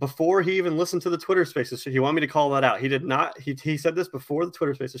 Well, before he even listened to the Twitter Spaces, he wanted me to call that out. He did not. He said this before the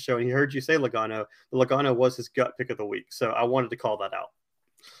Twitter Spaces show, and he heard you say Logano. The Logano was his gut pick of the week, so I wanted to call that out.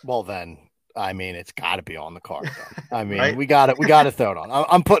 Well, then, I mean, it's got to be on the card. I mean, right? we got to throw it on.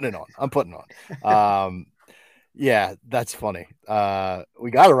 I'm putting it on. Yeah, that's funny.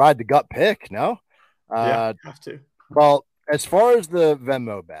 We got to ride the gut pick, no? Yeah, have to. Well, as far as the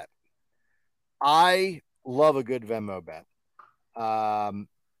Venmo bet, I love a good Venmo bet.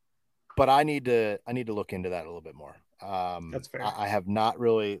 But I need to look into that a little bit more. That's fair. I have not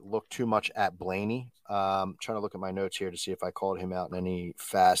really looked too much at Blaney. Trying to look at my notes here to see if I called him out in any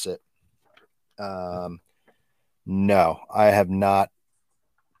facet. No, I have not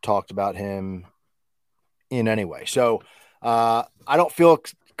talked about him in any way. So I don't feel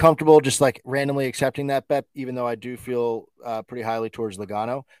comfortable just like randomly accepting that bet, even though I do feel pretty highly towards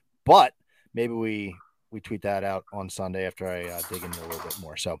Logano. But maybe we tweet that out on Sunday after I dig into a little bit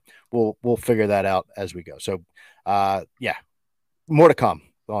more. So we'll figure that out as we go. So yeah, more to come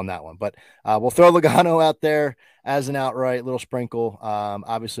on that one. But we'll throw Logano out there as an outright little sprinkle.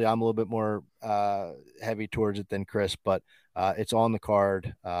 Obviously, I'm a little bit more heavy towards it than Chris, but it's on the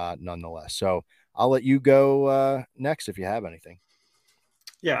card nonetheless. So I'll let you go next if you have anything.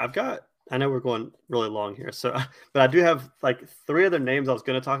 Yeah, I know we're going really long here, but I do have like 3 other names I was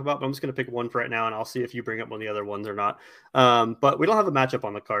going to talk about, but I'm just going to pick one for right now, and I'll see if you bring up one of the other ones or not. But we don't have a matchup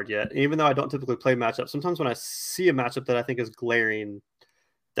on the card yet. Even though I don't typically play matchups, sometimes when I see a matchup that I think is glaring,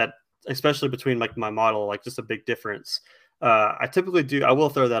 that especially between like my model, like just a big difference, I will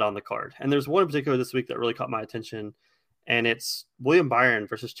throw that on the card. And there's one in particular this week that really caught my attention, and it's William Byron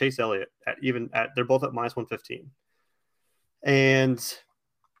versus Chase Elliott they're both at -115. And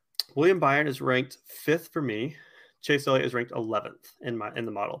William Byron is ranked 5th for me. Chase Elliott is ranked 11th in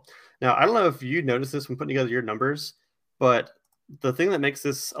the model. Now, I don't know if you noticed this when putting together your numbers, but the thing that makes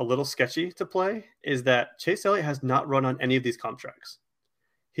this a little sketchy to play is that Chase Elliott has not run on any of these comp tracks.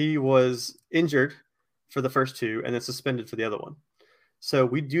 He was injured for the first 2 and then suspended for the other one. So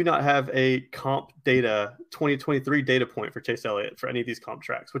we do not have a comp data 2023 data point for Chase Elliott for any of these comp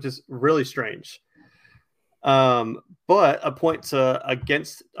tracks, which is really strange. But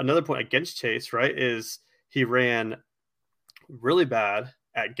another point against Chase, right, is he ran really bad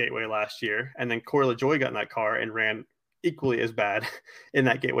at Gateway last year, and then Corey LaJoy got in that car and ran equally as bad in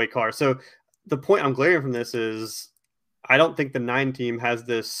that Gateway car. So the point I'm glaring from this is I don't think the 9 team has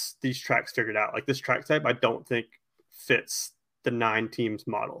these tracks figured out. Like this track type, I don't think fits the 9 teams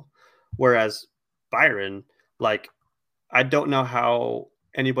model. Whereas Byron, like, I don't know how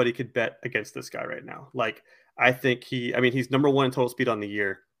anybody could bet against this guy right now. Like, I think he's number 1 in total speed on the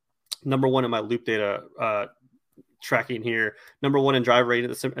year, number 1 in my loop data tracking here, number 1 in drive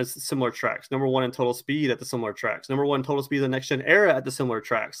rating at the similar tracks, number 1 in total speed at the similar tracks, number 1 in total speed of the next gen era at the similar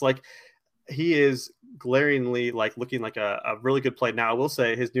tracks. Like, he is glaringly like looking like a really good play. Now, I will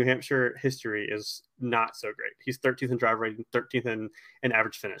say his New Hampshire history is not so great. He's 13th in drive rating, 13th in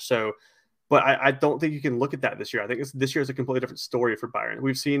average finish. So, but I don't think you can look at that this year. I think this year is a completely different story for Byron.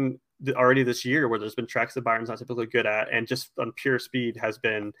 We've seen already this year where there's been tracks that Byron's not typically good at, and just on pure speed has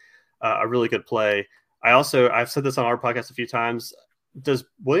been a really good play. I've said this on our podcast a few times. Does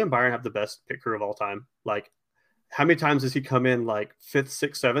William Byron have the best pit crew of all time? Like, how many times does he come in like 5th,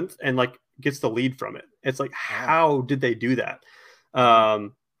 6th, 7th and like gets the lead from it? It's like, how did they do that?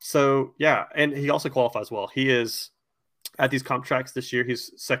 So yeah. And he also qualifies well. He is at these comp tracks this year.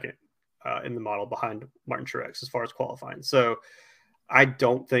 He's second in the model behind Martin Truex as far as qualifying. So I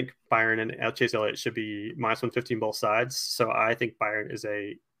don't think Byron and Chase Elliott should be -115 both sides. So I think Byron is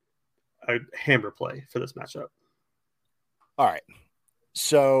a hammer play for this matchup. All right.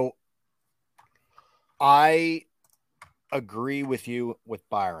 So I agree with you with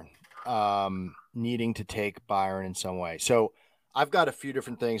Byron, needing to take Byron in some way. So I've got a few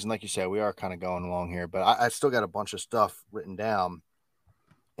different things. And like you said, we are kind of going along here, but I still got a bunch of stuff written down.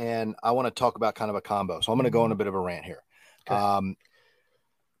 And I want to talk about kind of a combo. So I'm going to go on a bit of a rant here. Okay.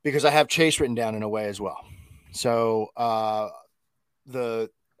 Because I have Chase written down in a way as well. So I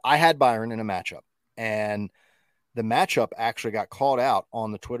had Byron in a matchup, and the matchup actually got called out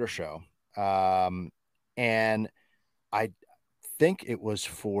on the Twitter show. And I think it was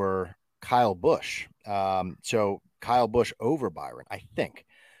for Kyle Busch. So Kyle Busch over Byron, I think.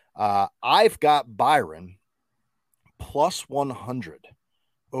 I've got Byron plus 100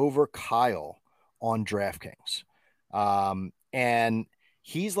 over Kyle on DraftKings. And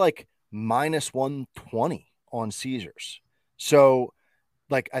he's like minus 120 on Caesars. So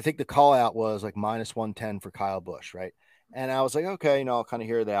like, I think the call out was like minus 110 for Kyle Busch, right? And I was like, okay, I'll kind of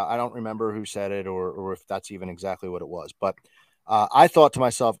hear that. I don't remember who said it or if that's even exactly what it was. But I thought to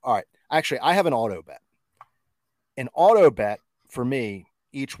myself, all right, actually, I have an auto bet. An auto bet for me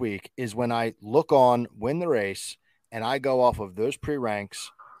each week is when I look on Win the Race and I go off of those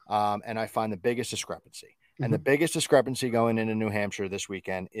pre-ranks and I find the biggest discrepancy. Mm-hmm. And the biggest discrepancy going into New Hampshire this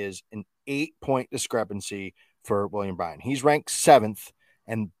weekend is an 8-point discrepancy for William Byron. He's ranked 7th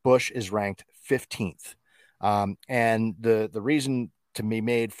and Busch is ranked 15th. And the reason to be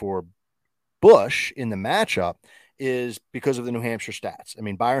made for Busch in the matchup is because of the New Hampshire stats. I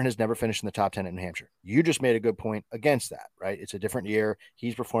mean, Byron has never finished in the top 10 at New Hampshire. You just made a good point against that, right? It's a different year.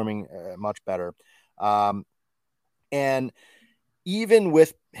 He's performing much better. And even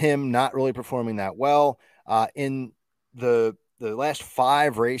with him not really performing that well, in the last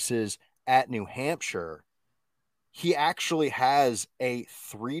 5 races at New Hampshire, he actually has a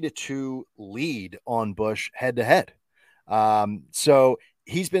 3-2 lead on Busch head to head. So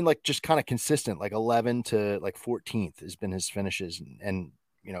he's been like just kind of consistent, like 11 to like 14th has been his finishes. And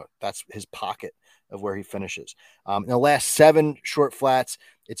that's his pocket of where he finishes. In the last 7 short flats,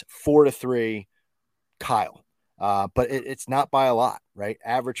 it's 4-3 Kyle. But it's not by a lot, right?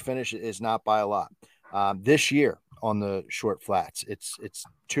 Average finish is not by a lot. This year on the short flats, it's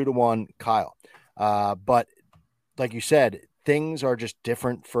 2-1 Kyle. But like you said, things are just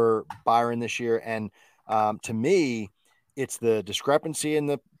different for Byron this year. And to me, it's the discrepancy in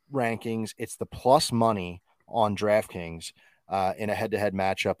the rankings. It's the plus money on DraftKings in a head-to-head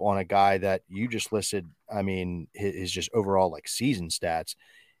matchup on a guy that you just listed. I mean, his just overall like season stats.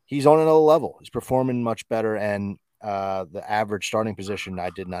 He's on another level. He's performing much better. And the average starting position, I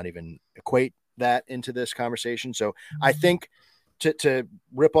did not even equate that into this conversation. So I think to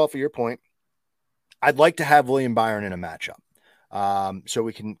rip off of your point, I'd like to have William Byron in a matchup so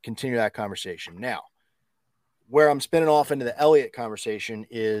we can continue that conversation. Now, where I'm spinning off into the Elliott conversation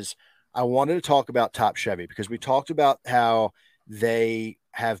is I wanted to talk about Top Chevy because we talked about how they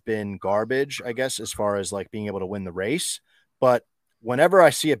have been garbage, I guess, as far as like being able to win the race. But whenever I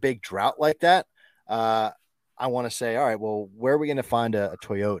see a big drought like that, I want to say, all right, well, where are we going to find a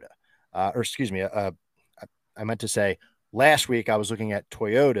Toyota? Or excuse me, I meant to say last week I was looking at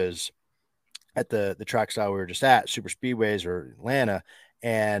Toyotas at the track style we were just at, super speedways or Atlanta.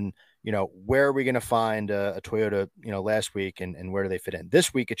 And, where are we going to find a Toyota, last week and where do they fit in?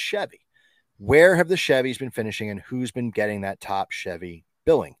 This week it's Chevy. Where have the Chevys been finishing and who's been getting that top Chevy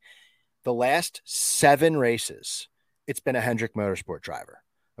billing? The last 7 races, it's been a Hendrick Motorsport driver.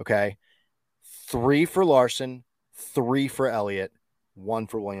 Okay. 3 for Larson, 3 for Elliott, 1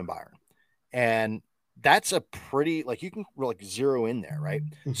 for William Byron. And that's a pretty, you can zero in there, right?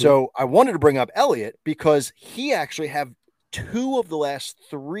 Mm-hmm. So I wanted to bring up Elliott because he actually have 2 of the last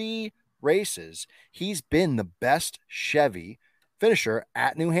 3 races. He's been the best Chevy finisher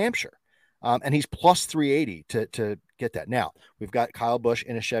at New Hampshire. And he's plus 380 to get that. Now, we've got Kyle Busch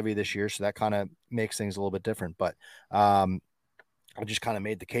in a Chevy this year, so that kind of makes things a little bit different. But I just kind of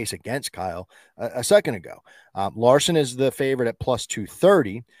made the case against Kyle a second ago. Larson is the favorite at plus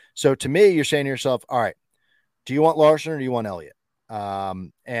 230. So to me, you're saying to yourself, all right, do you want Larson or do you want Elliott?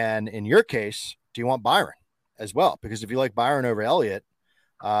 And in your case, do you want Byron as well? Because if you like Byron over Elliott,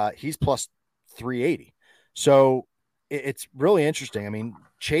 he's plus 380. So it's really interesting. I mean,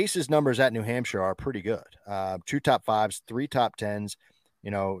 Chase's numbers at New Hampshire are pretty good. 2 top 5s, 3 top 10s,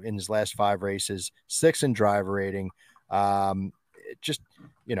 in his last 5 races, 6 in driver rating. Just,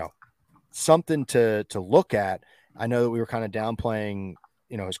 something to look at. I know that we were kind of downplaying,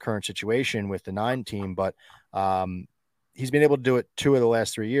 his current situation with the 9 team, but he's been able to do it 2 of the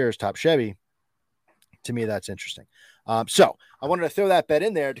last 3 years, top Chevy. To me, that's interesting. So I wanted to throw that bet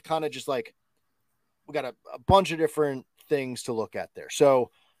in there to kind of just we got a bunch of different things to look at there.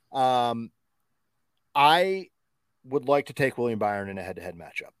 So I would like to take William Byron in a head-to-head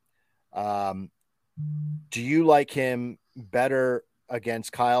matchup. Do you like him better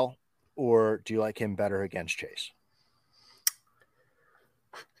against Kyle or do you like him better against Chase?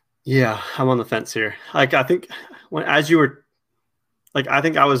 Yeah, I'm on the fence here. I think I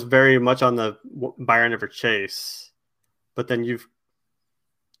think I was very much on the Byron over Chase, but then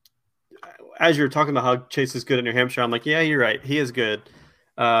as you were talking about how Chase is good at New Hampshire, I'm like, yeah, you're right. He is good.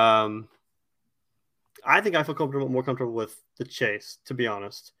 I think I feel more comfortable with the Chase, to be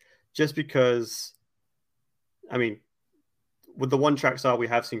honest, just because, with the one track style we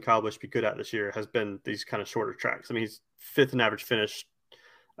have seen Kyle Busch be good at this year has been these kind of shorter tracks. He's 5th in average finish,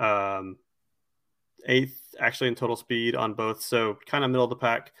 8th actually in total speed on both. So kind of middle of the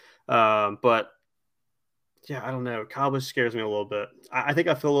pack. But yeah, I don't know. Kyle Busch scares me a little bit. I think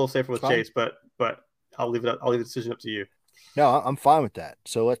I feel a little safer with Chase, but I'll leave the decision up to you. No, I'm fine with that.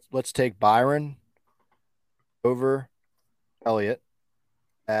 So let's take Byron over Elliott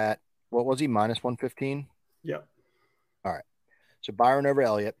at, what was he, minus 115? Yep. All right. So Byron over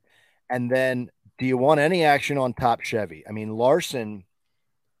Elliott. And then do you want any action on top Chevy? Larson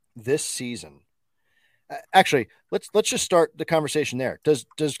this season. Actually, let's just start the conversation there. Does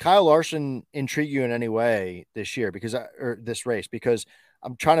Kyle Larson intrigue you in any way this year? Or this race? Because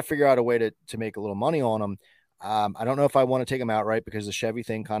I'm trying to figure out a way to make a little money on him. I don't know if I want to take him outright because the Chevy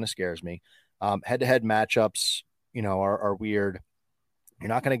thing kind of scares me. Head-to-head matchups, are weird. You're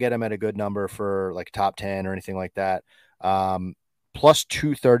not going to get him at a good number for top 10 or anything like that. Plus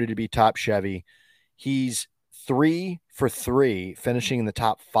 230 to be top Chevy. He's 3 for 3 finishing in the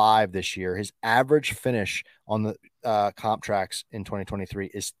top 5 this year. His average finish on the comp tracks in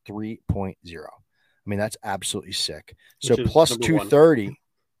 2023 is 3.0. That's absolutely sick. So plus 230. 1.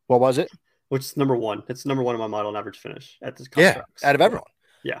 What was it? Which is number 1. It's number 1 in my model on average finish at this comp tracks. Out of everyone.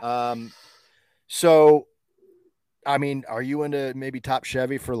 Yeah. So, are you into maybe top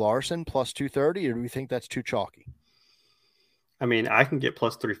Chevy for Larson plus 230, or do you think that's too chalky? I can get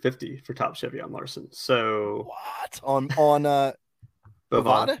plus 350 for top Chevy on Larson. So what on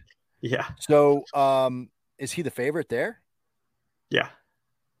Bovada? Yeah. So is he the favorite there? Yeah.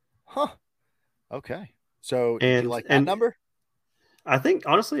 Huh. Okay. So do you like that number? I think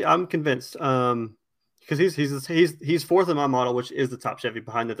honestly, I'm convinced. Because he's 4th in my model, which is the top Chevy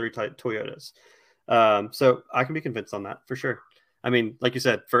behind the 3 Toyotas. So I can be convinced on that for sure. Like you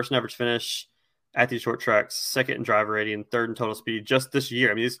said, 1st in average finish at these short tracks, 2nd in driver rating, 3rd in total speed just this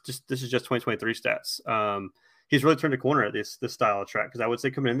year. This is just 2023 stats. He's really turned a corner at this style of track, because I would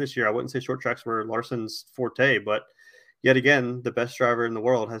say coming in this year, I wouldn't say short tracks were Larson's forte, but yet again, the best driver in the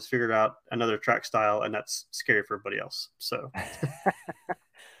world has figured out another track style, and that's scary for everybody else. So,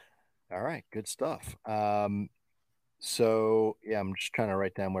 all right, good stuff. So yeah, I'm just trying to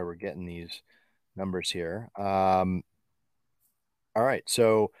write down where we're getting these numbers here. All right,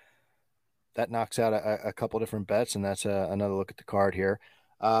 so that knocks out a couple different bets, and that's another look at the card here.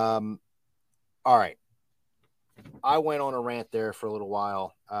 All right. I went on a rant there for a little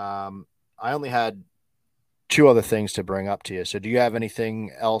while. I only had 2 other things to bring up to you. So do you have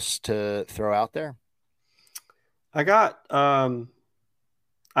anything else to throw out there? I got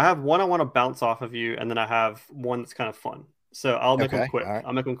I have one I want to bounce off of you, and then I have one that's kind of fun. So I'll make them Okay. quick. All right.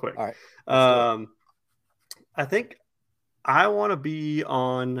 I'll make them quick. All right. Let's do it. I think I want to be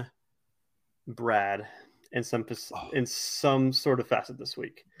on Brad in some sort of facet this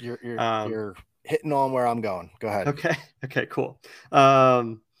week. You're hitting on where I'm going. Go ahead. Okay. Okay. Cool.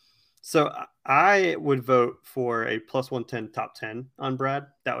 So I would vote for a plus 110 top 10 on Brad.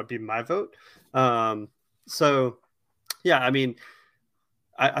 That would be my vote. So yeah, I mean,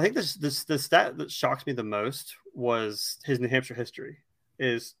 I think the stat that shocks me the most was his New Hampshire history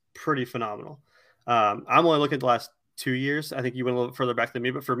is pretty phenomenal. I'm only looking at the last 2 years. I think you went a little bit further back than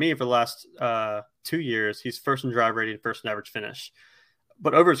me, but for me, for the last 2 years, he's first in drive rating, first in average finish.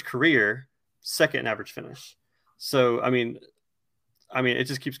 But over his career, second in average finish. So I mean, it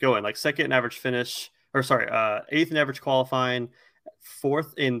just keeps going. Like second in average finish, or sorry, eighth in average qualifying,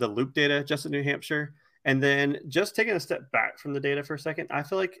 fourth in the loop data just at New Hampshire. And then just taking a step back from the data for a second, I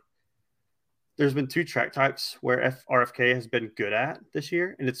feel like there's been two track types where RFK has been good at this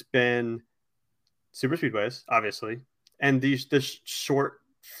year, and it's been super speedways, obviously, and this short,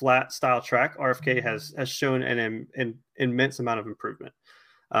 flat style track. RFK has shown an immense amount of improvement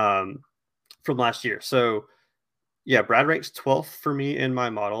from last year. So, yeah, Brad ranks 12th for me in my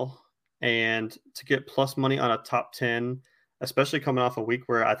model, and to get plus money on a top 10, especially coming off a week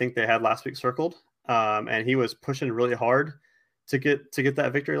where I think they had last week circled. And he was pushing really hard to get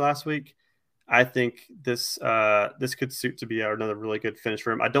that victory last week. I think this could suit to be another really good finish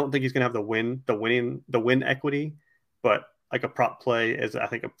for him. I don't think he's going to have the win equity, but like a prop play is, I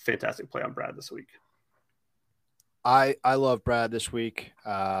think, a fantastic play on Brad this week. I love Brad this week.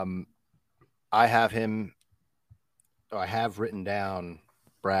 I have written down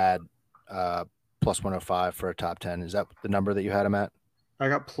Brad plus 105 for a top 10. Is that the number that you had him at? I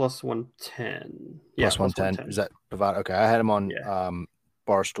got plus 110. Plus 110. Is that Bovada? Okay, I had him on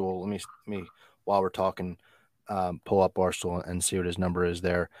Barstool. Let me while we're talking, pull up Barstool and see what his number is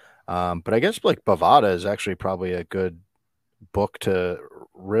there. But I guess like Bovada is actually probably a good book to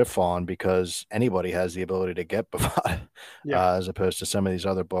riff on because anybody has the ability to get Bovada as opposed to some of these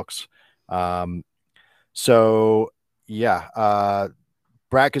other books. So yeah,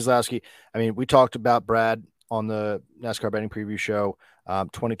 Brad Keselowski. I mean, we talked about Brad on the NASCAR betting preview show.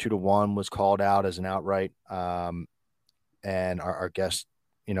 22-1 was called out as an outright. And our guest,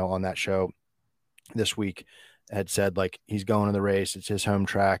 on that show this week had said like he's going to the race. It's his home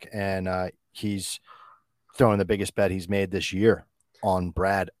track. And he's throwing the biggest bet he's made this year on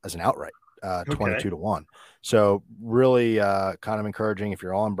Brad as an outright, 22-1. So really kind of encouraging if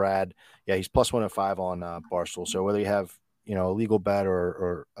you're on Brad. Yeah, he's plus 105 on Barstool. So whether you have, a legal bet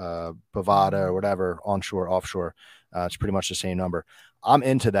or Bovada or whatever, onshore, offshore, it's pretty much the same number. I'm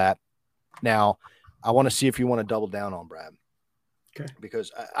into that. Now, I want to see if you want to double down on Brad. Okay.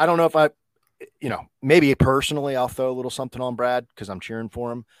 Because I don't know if maybe personally I'll throw a little something on Brad because I'm cheering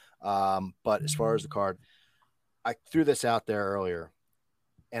for him. But as far as the card, I threw this out there earlier,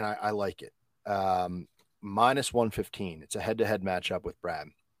 and I like it. Minus 115. It's a head-to-head matchup with Brad.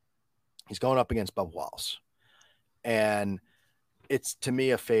 He's going up against Bubba Wallace. And it's, to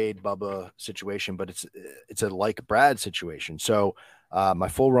me, a fade Bubba situation, but it's a like Brad situation. So my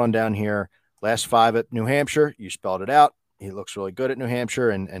full rundown here, last 5 at New Hampshire, you spelled it out. He looks really good at New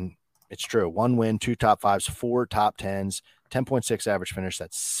Hampshire, and it's true. 1 win, 2 top 5s, 4 top 10s, 10.6 average finish.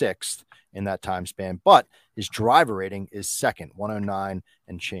 That's 6th in that time span. But his driver rating is 2nd, 109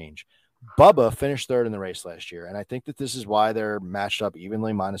 and change. Bubba finished 3rd in the race last year, and I think that this is why they're matched up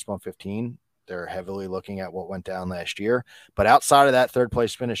evenly, minus 115. They're heavily looking at what went down last year. But outside of that 3rd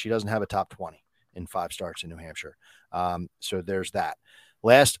place finish, he doesn't have a top 20 in 5 starts in New Hampshire. So there's that.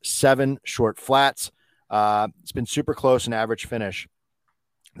 Last 7 short flats. It's been super close in average finish.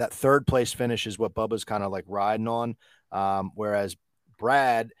 That 3rd place finish is what Bubba's kind of like riding on, whereas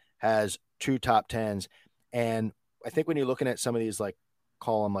Brad has 2 top 10s. And I think when you're looking at some of these, like,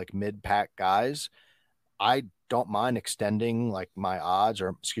 call them like mid-pack guys, I don't mind extending like my odds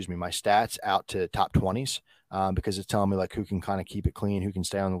or my stats out to top 20s because it's telling me like who can kind of keep it clean, who can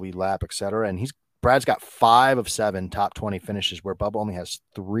stay on the lead lap, etc. And Brad's got 5 of 7 top 20 finishes where Bubba only has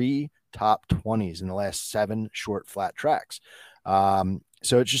 3 top 20s in the last 7 short flat tracks.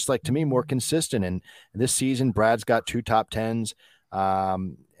 So it's just like, to me, more consistent. And this season, Brad's got 2 top 10s,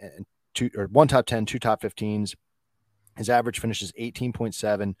 and 1 top 10, 2 top 15s. His average finish is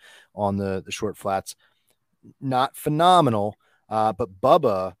 18.7 on the short flats. Not phenomenal, but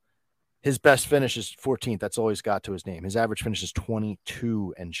Bubba, his best finish is 14th. That's all he's got to his name. His average finish is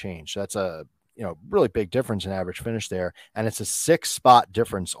 22 and change. So that's really big difference in average finish there. And it's a 6-spot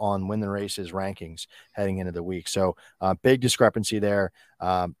difference on Win the Races rankings heading into the week. So big discrepancy there,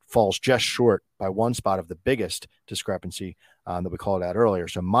 falls just short by 1 spot of the biggest discrepancy that we called out earlier.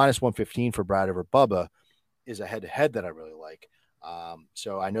 So minus 115 for Brad over Bubba is a head-to-head that I really like.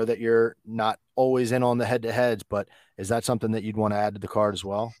 So I know that you're not always in on the head-to-heads, but is that something that you'd want to add to the card as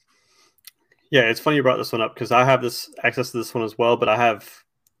well? Yeah, it's funny you brought this one up because I have this access to this one as well, but I have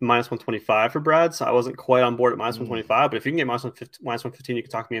minus 125 for Brad, so I wasn't quite on board at minus 125. But if you can get minus 115, you can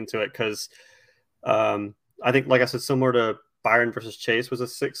talk me into it because I think, like I said, similar to Byron versus Chase was a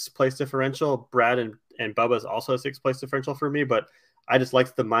 6th place differential. Brad and Bubba is also a 6th place differential for me, but I just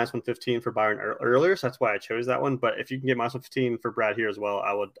liked the minus 115 for Byron earlier, so that's why I chose that one. But if you can get minus 115 for Brad here as well,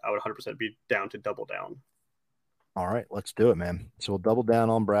 I would 100% be down to double down. All right, let's do it, man. So we'll double down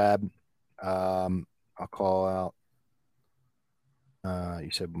on Brad. I'll call out.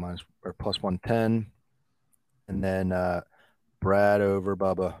 You said minus or plus 110, and then Brad over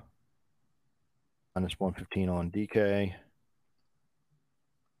Bubba minus 115 on DK.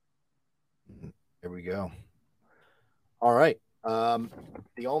 There we go. All right.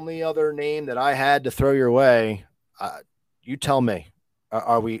 The only other name that I had to throw your way, you tell me.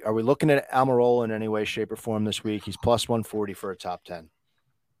 Are we looking at Almirola in any way, shape, or form this week? He's plus 140 for a top 10.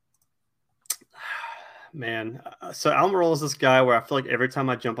 Man, so Almirola is this guy where I feel like every time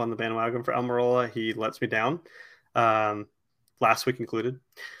I jump on the bandwagon for Almirola, he lets me down. Last week included.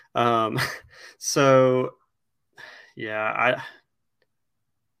 So yeah,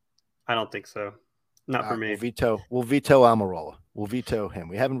 I don't think so. Not for me. We'll veto Almirola. We'll veto him.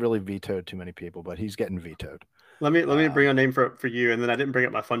 We haven't really vetoed too many people, but he's getting vetoed. Let me bring a name for you, and then I didn't bring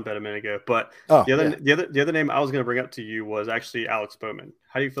up my fun bet a minute ago. But the other name I was going to bring up to you was actually Alex Bowman.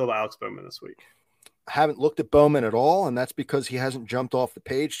 How do you feel about Alex Bowman this week? I haven't looked at Bowman at all, and that's because he hasn't jumped off the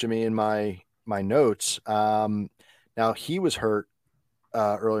page to me in my notes. Now he was hurt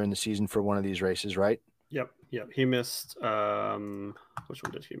earlier in the season for one of these races, right? Yep. He missed. Which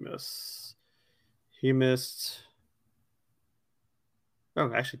one did he miss? He missed.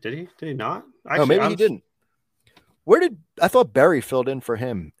 Oh, actually, did he? Did he not? Actually, maybe he didn't. I thought Barry filled in for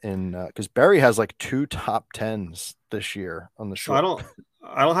him because Barry has like 2 top 10s this year on the short. So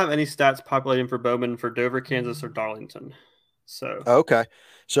I don't have any stats populating for Bowman for Dover, Kansas, or Darlington. So okay.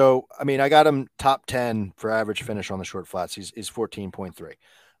 So I mean, I got him top 10 for average finish on the short flats. He's 14.3.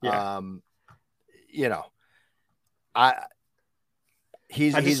 Yeah.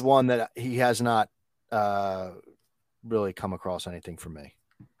 He's one that he has not really come across anything for me.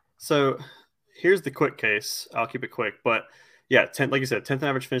 So here's the quick case. I'll keep it quick, but yeah, 10, like you said, 10th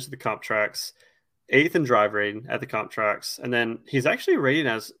average finish at the comp tracks, 8th in drive rating at the comp tracks, and then he's actually rated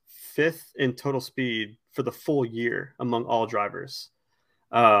as 5th in total speed for the full year among all drivers,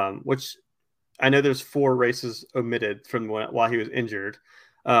 which I know there's 4 races omitted from while he was injured,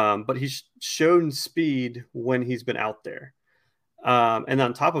 but he's shown speed when he's been out there. And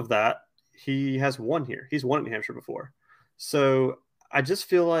on top of that, he has won here. He's won in New Hampshire before. So I just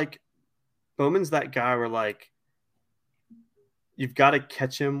feel like Bowman's that guy where like you've got to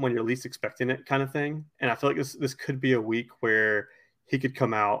catch him when you're least expecting it kind of thing. And I feel like this could be a week where he could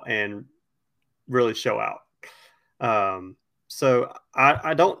come out and really show out. So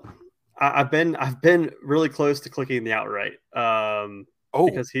I've been really close to clicking the outright.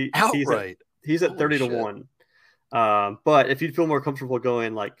 Because he's at 30 to 1. But if you'd feel more comfortable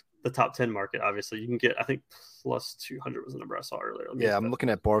going like the top 10 market, obviously you can get, I think plus 200 was the number I saw earlier. I'm looking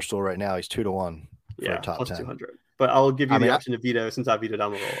at Barstool right now. He's 2 to 1 for a top plus 10. 200. But I'll give you the option to veto since I vetoed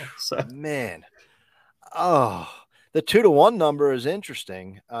Almirola. So man, the 2 to 1 number is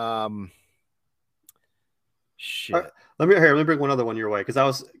interesting. Shit. Right, let me bring one other one your way because I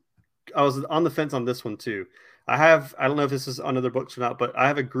was on the fence on this one too. I don't know if this is on other books or not, but I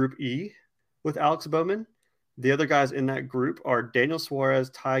have a group E with Alex Bowman. The other guys in that group are Daniel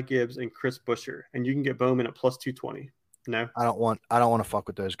Suarez, Ty Gibbs, and Chris Buescher, and you can get Bowman at plus 220. No, I don't want to fuck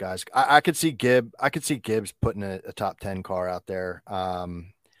with those guys. I could see Gibbs putting a top 10 car out there.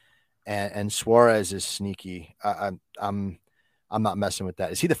 And Suarez is sneaky. I'm not messing with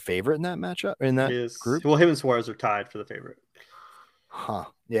that. Is he the favorite in that matchup in that group? Well, him and Suarez are tied for the favorite. Huh.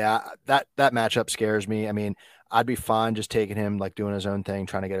 Yeah, that matchup scares me. I mean, I'd be fine just taking him like doing his own thing,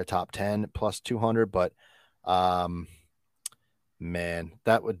 trying to get a top 10 plus 200, but man,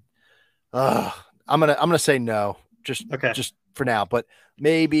 that would I'm gonna say no. Just for now, but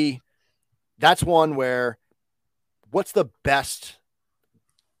maybe that's one where what's the best,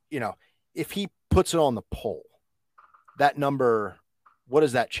 if he puts it on the poll, that number, what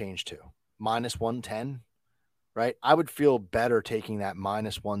does that change to? Minus 110? right? I would feel better taking that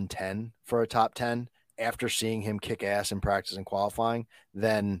minus 110 for a top 10 after seeing him kick ass in practice and qualifying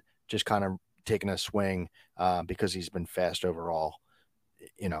than just kind of taking a swing because he's been fast overall,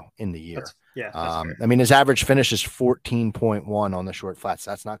 in the year. That's fair. I mean, his average finish is 14.1 on the short flats.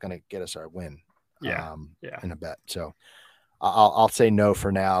 That's not going to get us our win in a bet. So I'll say no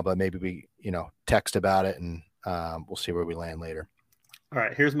for now, but maybe we, text about it and we'll see where we land later. All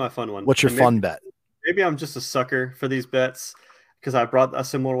right, here's my fun one. What's your fun bet? Maybe I'm just a sucker for these bets because I brought a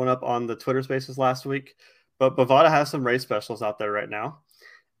similar one up on the Twitter Spaces last week. But Bovada has some race specials out there right now,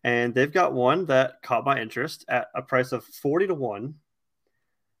 and they've got one that caught my interest at a price of 40 to 1.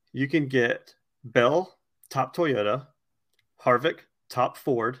 You can get Bell top Toyota, Harvick top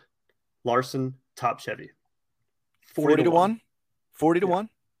Ford, Larson top Chevy. 40 to 1. 40 to 1.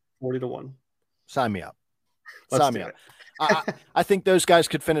 40 to 1. Sign me up. Sign me up. I think those guys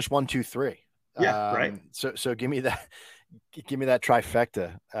could finish 1, 2, 3. Yeah, right. So give me that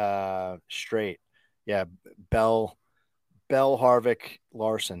trifecta straight. Yeah, Bell, Harvick,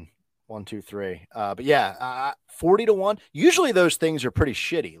 Larson, 1, 2, 3. But yeah, 40 to 1. Usually those things are pretty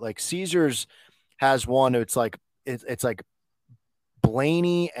shitty. Like Caesars has one. It's like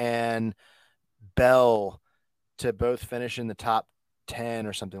Blaney and Bell to both finish in the top 10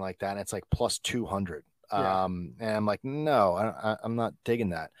 or something like that. And it's like plus 200. Yeah. And I'm like, no, I'm not digging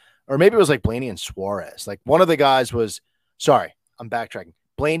that. Or maybe it was like Blaney and Suarez. Like one of the guys was, sorry, I'm backtracking.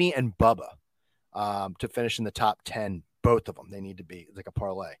 Blaney and Bubba to finish in the top 10. Both of them, they need to be like a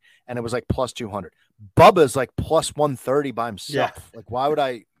parlay. And it was like plus 200. Bubba's like plus 130 by himself. Yeah. Like, why would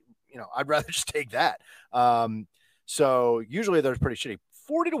I, I'd rather just take that. So usually they're pretty shitty.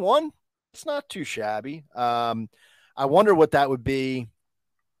 40 to 1, it's not too shabby. I wonder what that would be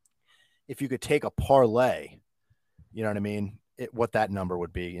if you could take a parlay. You know what I mean? What that number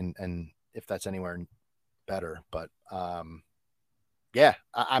would be, and if that's anywhere better. But yeah,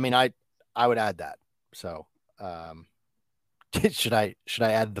 I mean, I would add that. So should I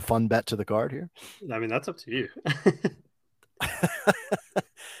add the fun bet to the card here? I mean, that's up to you.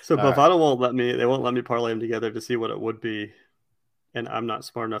 So Bovada won't let me parlay them together to see what it would be, and I'm not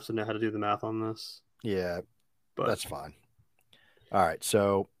smart enough to know how to do the math on this. Yeah, but that's fine. All right,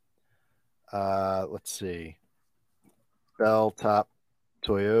 so let's see. Bell top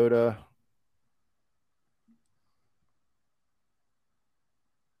Toyota.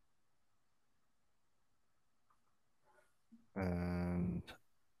 And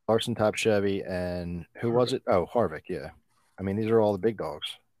Larson top Chevy, and who was it? Oh, Harvick, yeah. I mean, these are all the big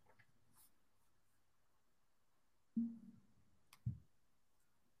dogs.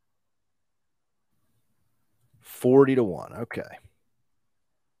 $40 to 1. Okay.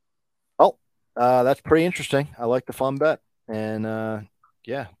 Oh, that's pretty interesting. I like the fun bet. And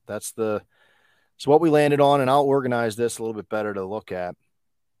yeah, that's what we landed on, and I'll organize this a little bit better to look at.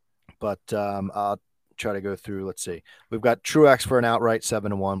 But I'll try to go through. Let's see. We've got Truex for an outright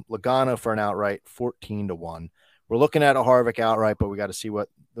 7 to 1. Logano for an outright 14 to 1. We're looking at a Harvick outright, but we got to see what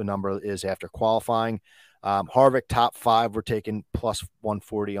the number is after qualifying. Harvick top 5, we're taking plus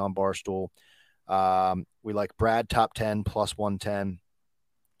 140 on Barstool. We like Brad top 10 plus 110,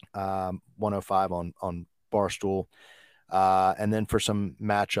 105 on Barstool. And then for some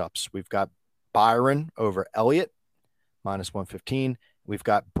matchups, we've got Byron over Elliott minus 115. We've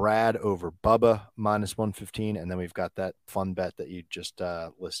got Brad over Bubba minus 115. And then we've got that fun bet that you just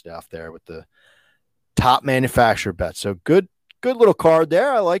listed off there with the top manufacturer bet. So good little card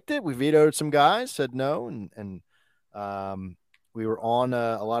there. I liked it. We vetoed some guys, said no. And we were on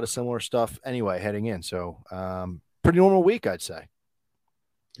a lot of similar stuff anyway, heading in. So pretty normal week, I'd say.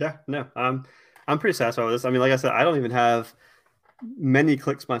 Yeah, no, I'm pretty satisfied with this. I mean, like I said, I don't even have many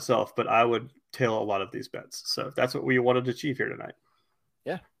clicks myself, but I would tail a lot of these bets. So that's what we wanted to achieve here tonight.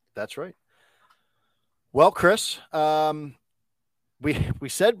 Yeah, that's right. Well, Chris, we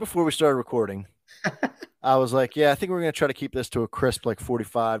said before we started recording, I was like, yeah, I think we're going to try to keep this to a crisp, like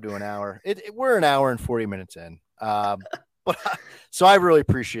 45 to an hour. We're an hour and 40 minutes in. But so I really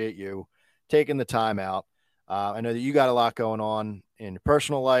appreciate you taking the time out. I know that you got a lot going on in your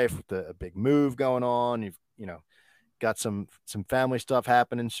personal life with a big move going on. You've, got some family stuff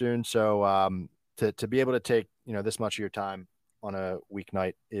happening soon. So to be able to take, this much of your time on a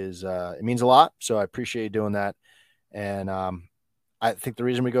weeknight is it means a lot. So I appreciate you doing that. And I think the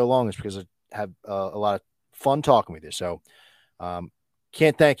reason we go long is because I have a lot of fun talking with you. So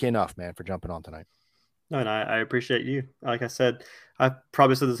can't thank you enough, man, for jumping on tonight. No, and I appreciate you. Like I said, I've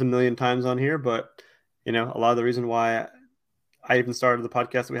probably said this a million times on here, but a lot of the reason why I even started the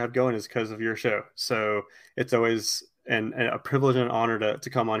podcast that we have going is because of your show. So it's always and a privilege and an honor to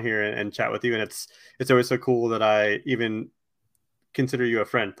come on here and chat with you. And it's always so cool that I even consider you a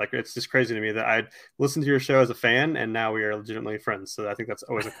friend. Like, it's just crazy to me that I'd listened to your show as a fan and now we are legitimately friends. So I think that's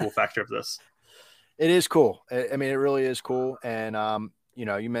always a cool factor of this. It is cool. I mean, it really is cool. And, you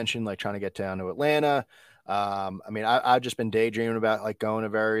know, you mentioned like trying to get down to Atlanta. I mean, I've just been daydreaming about like going to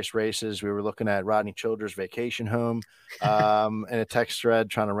various races. We were looking at Rodney Childers' vacation home in a text thread,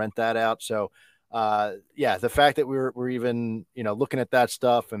 trying to rent that out. So, yeah, the fact that we're even, you know, looking at that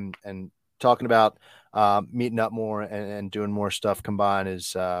stuff and talking about meeting up more and doing more stuff combined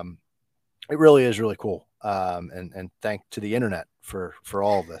is it really is really cool. And thank to the internet for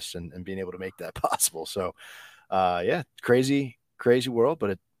all of this and being able to make that possible. So, yeah, crazy world, but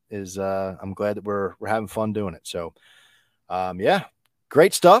it is, I'm glad that we're having fun doing it. So, yeah,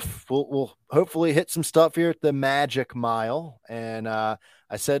 great stuff. We'll hopefully hit some stuff here at the Magic Mile. And, I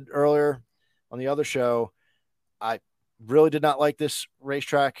said earlier on the other show, I really did not like this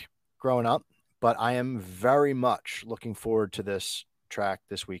racetrack growing up, but I am very much looking forward to this track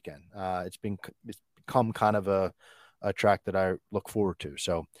this weekend. It's become kind of a track that I look forward to.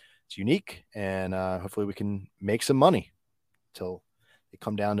 So it's unique, and hopefully we can make some money till they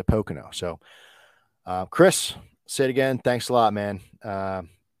come down to Pocono. So, Chris, say it again. Thanks a lot, man. And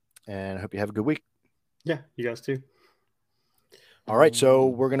I hope you have a good week. Yeah, you guys too. All right, so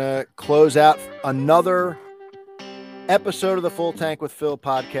we're going to close out another episode of the Full Tank with Phil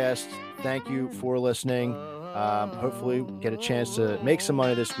podcast. Thank you for listening. Hopefully get a chance to make some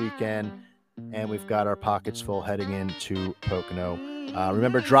money this weekend, and we've got our pockets full heading into Pocono.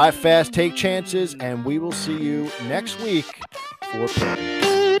 Remember, drive fast, take chances, and we will see you next week for Pocono.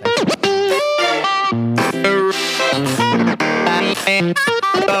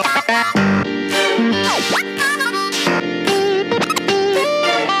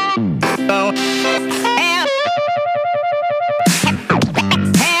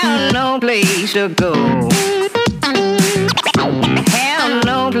 No place to go. Have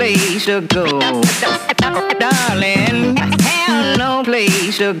no place to go. Darling, have no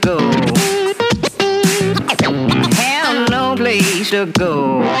place to go. Have no place to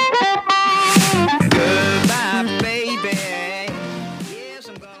go.